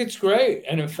 I think it's great,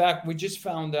 and in fact, we just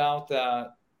found out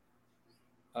that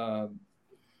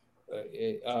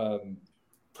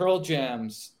Pearl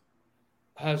Jam's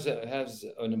has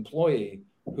an employee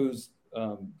who's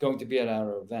going to be at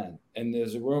our event, and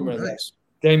there's a rumor that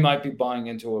they might be buying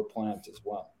into a plant as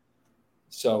well.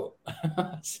 So,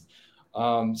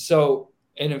 and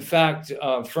in fact,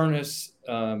 Furnace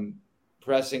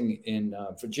Pressing in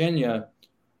Virginia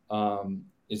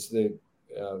is the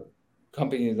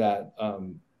company that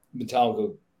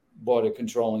Metallica bought a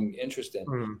controlling interest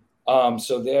in.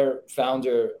 So their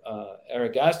founder,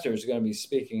 Eric Astor, is going to be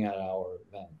speaking at our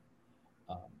event.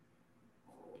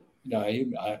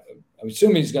 I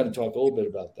assume he's going to talk a little bit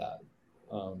about that.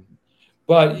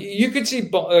 But you could see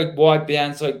why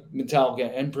bands like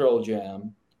Metallica and Pearl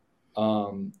Jam,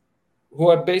 who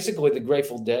are basically the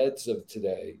Grateful Deads of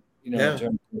today, in terms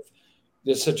of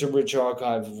there's such a rich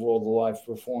archive of all the live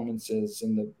performances,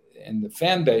 and the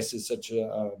fan base is such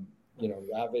a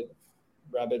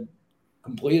rabid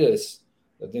completists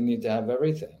that they need to have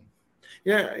everything.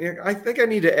 Yeah, I think I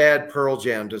need to add Pearl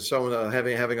Jam to some of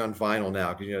having on vinyl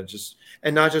now, because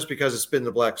and not just because it's been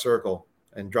the Black Circle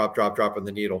and drop on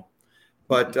the needle,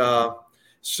 but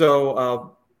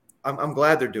I'm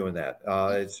glad they're doing that.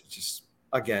 It's just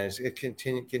again,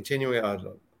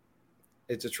 continuing.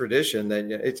 It's a tradition that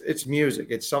it's music.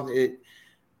 It's something.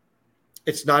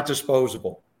 It's not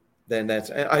disposable. Then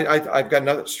I've got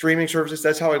another streaming services.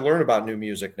 That's how I learn about new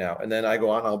music now. And then I go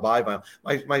on, I'll buy my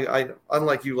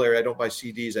unlike you, Larry, I don't buy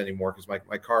CDs anymore because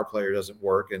my car player doesn't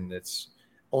work, and it's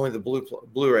only the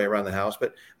Blu-ray around the house.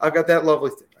 But I've got that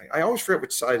lovely thing. I always forget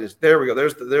which side is. There we go.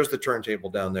 There's the turntable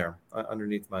down there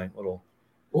underneath my little.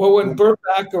 Well, when Burt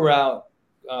Bacharach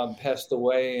passed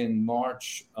away in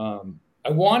March, I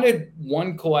wanted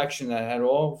one collection that had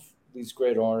all of these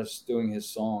great artists doing his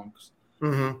songs,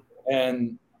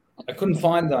 and I couldn't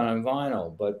find that on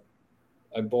vinyl, but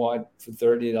I bought for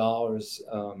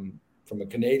 $30 from a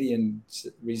Canadian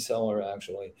reseller,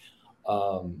 actually,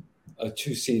 a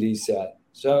 2 CD set.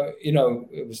 So,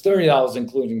 it was $30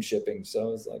 including shipping. So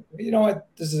I was like, you know what?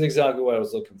 This is exactly what I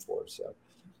was looking for. So,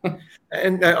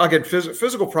 and again,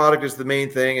 physical product is the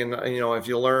main thing. And, if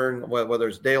you learn whether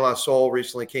it's De La Soul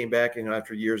recently came back,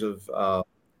 after years of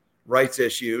rights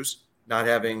issues, not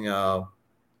having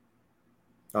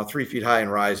 3 Feet High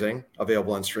and Rising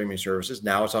available on streaming services.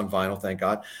 Now it's on vinyl, thank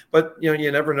God. But,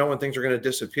 you never know when things are going to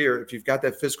disappear. If you've got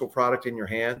that physical product in your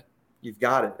hand, you've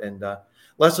got it. And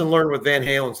lesson learned with Van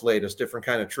Halen's latest, Different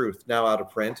Kind of Truth, now out of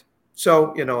print.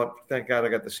 So, thank God I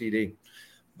got the CD.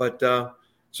 But, but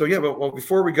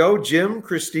before we go, Jim,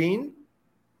 Christine.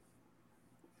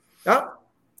 All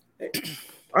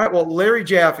right, well, Larry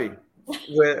Jaffee.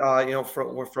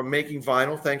 From Making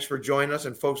Vinyl. Thanks for joining us.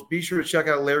 And folks, be sure to check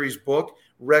out Larry's book,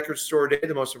 Record Store Day,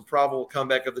 The Most Improbable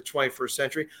Comeback of the 21st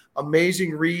Century.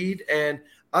 Amazing read. And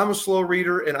I'm a slow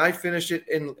reader, and I finished it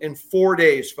in 4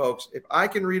 days, folks. If I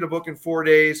can read a book in 4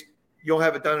 days, you'll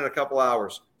have it done in a couple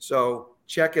hours. So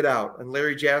check it out. And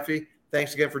Larry Jaffee,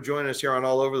 thanks again for joining us here on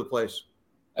All Over the Place.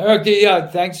 Okay, yeah,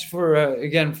 thanks for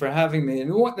having me.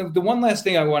 And the one last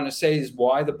thing I want to say is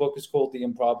why the book is called The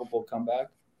Improbable Comeback.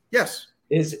 Yes.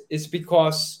 Is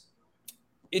because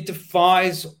it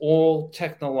defies all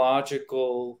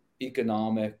technological,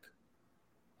 economic,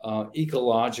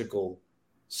 ecological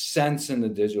sense in the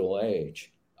digital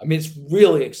age. I mean, it's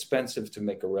really expensive to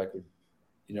make a record,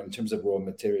 in terms of raw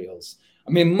materials.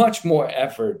 I mean, much more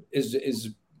effort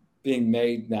is being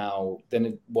made now than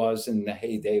it was in the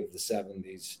heyday of the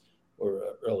 70s or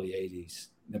early 80s,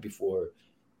 before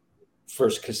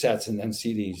first cassettes and then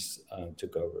CDs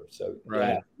took over. So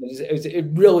right. It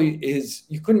really is.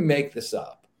 You couldn't make this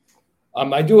up.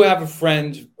 I do have a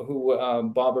friend who,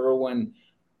 Bob Irwin,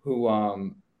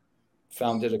 who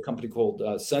founded a company called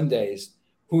Sundays,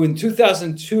 who in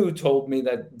 2002 told me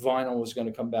that vinyl was going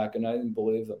to come back, and I didn't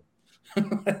believe him.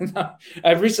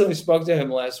 I recently spoke to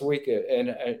him last week,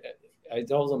 and I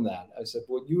told him that. I said,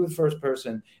 well, you were the first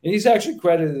person, and he's actually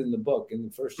credited in the book in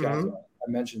the first chapter. I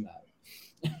mentioned that.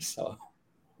 So,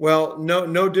 well,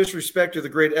 no disrespect to the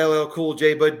great LL Cool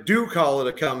J, but do call it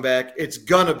a comeback. It's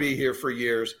gonna be here for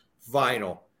years.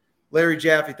 Vinyl. Larry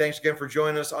Jaffee, thanks again for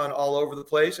joining us on All Over the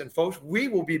Place. And folks, we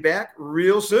will be back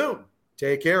real soon.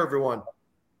 Take care, everyone.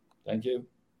 Thank you.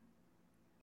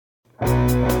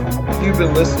 You've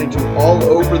been listening to All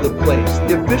Over the Place,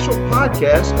 the official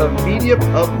podcast of Media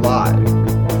Pub Live.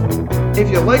 If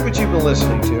you like what you've been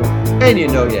listening to, and you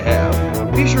know you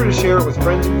have, be sure to share it with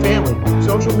friends and family,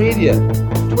 social media,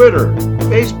 Twitter,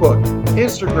 Facebook,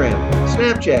 Instagram,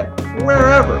 Snapchat,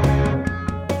 wherever.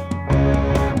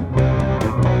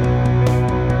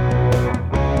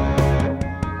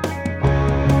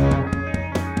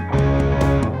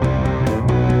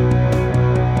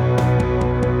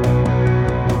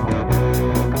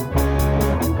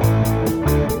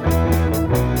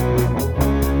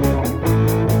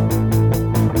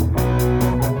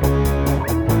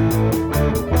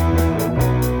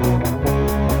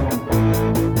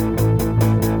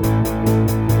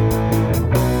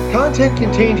 content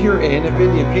contained herein have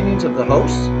been the opinions of the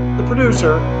host, the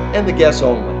producer, and the guests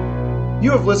only.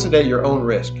 You have listened at your own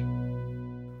risk.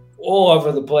 All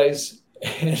over the place,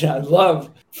 and I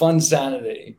love fun sanity.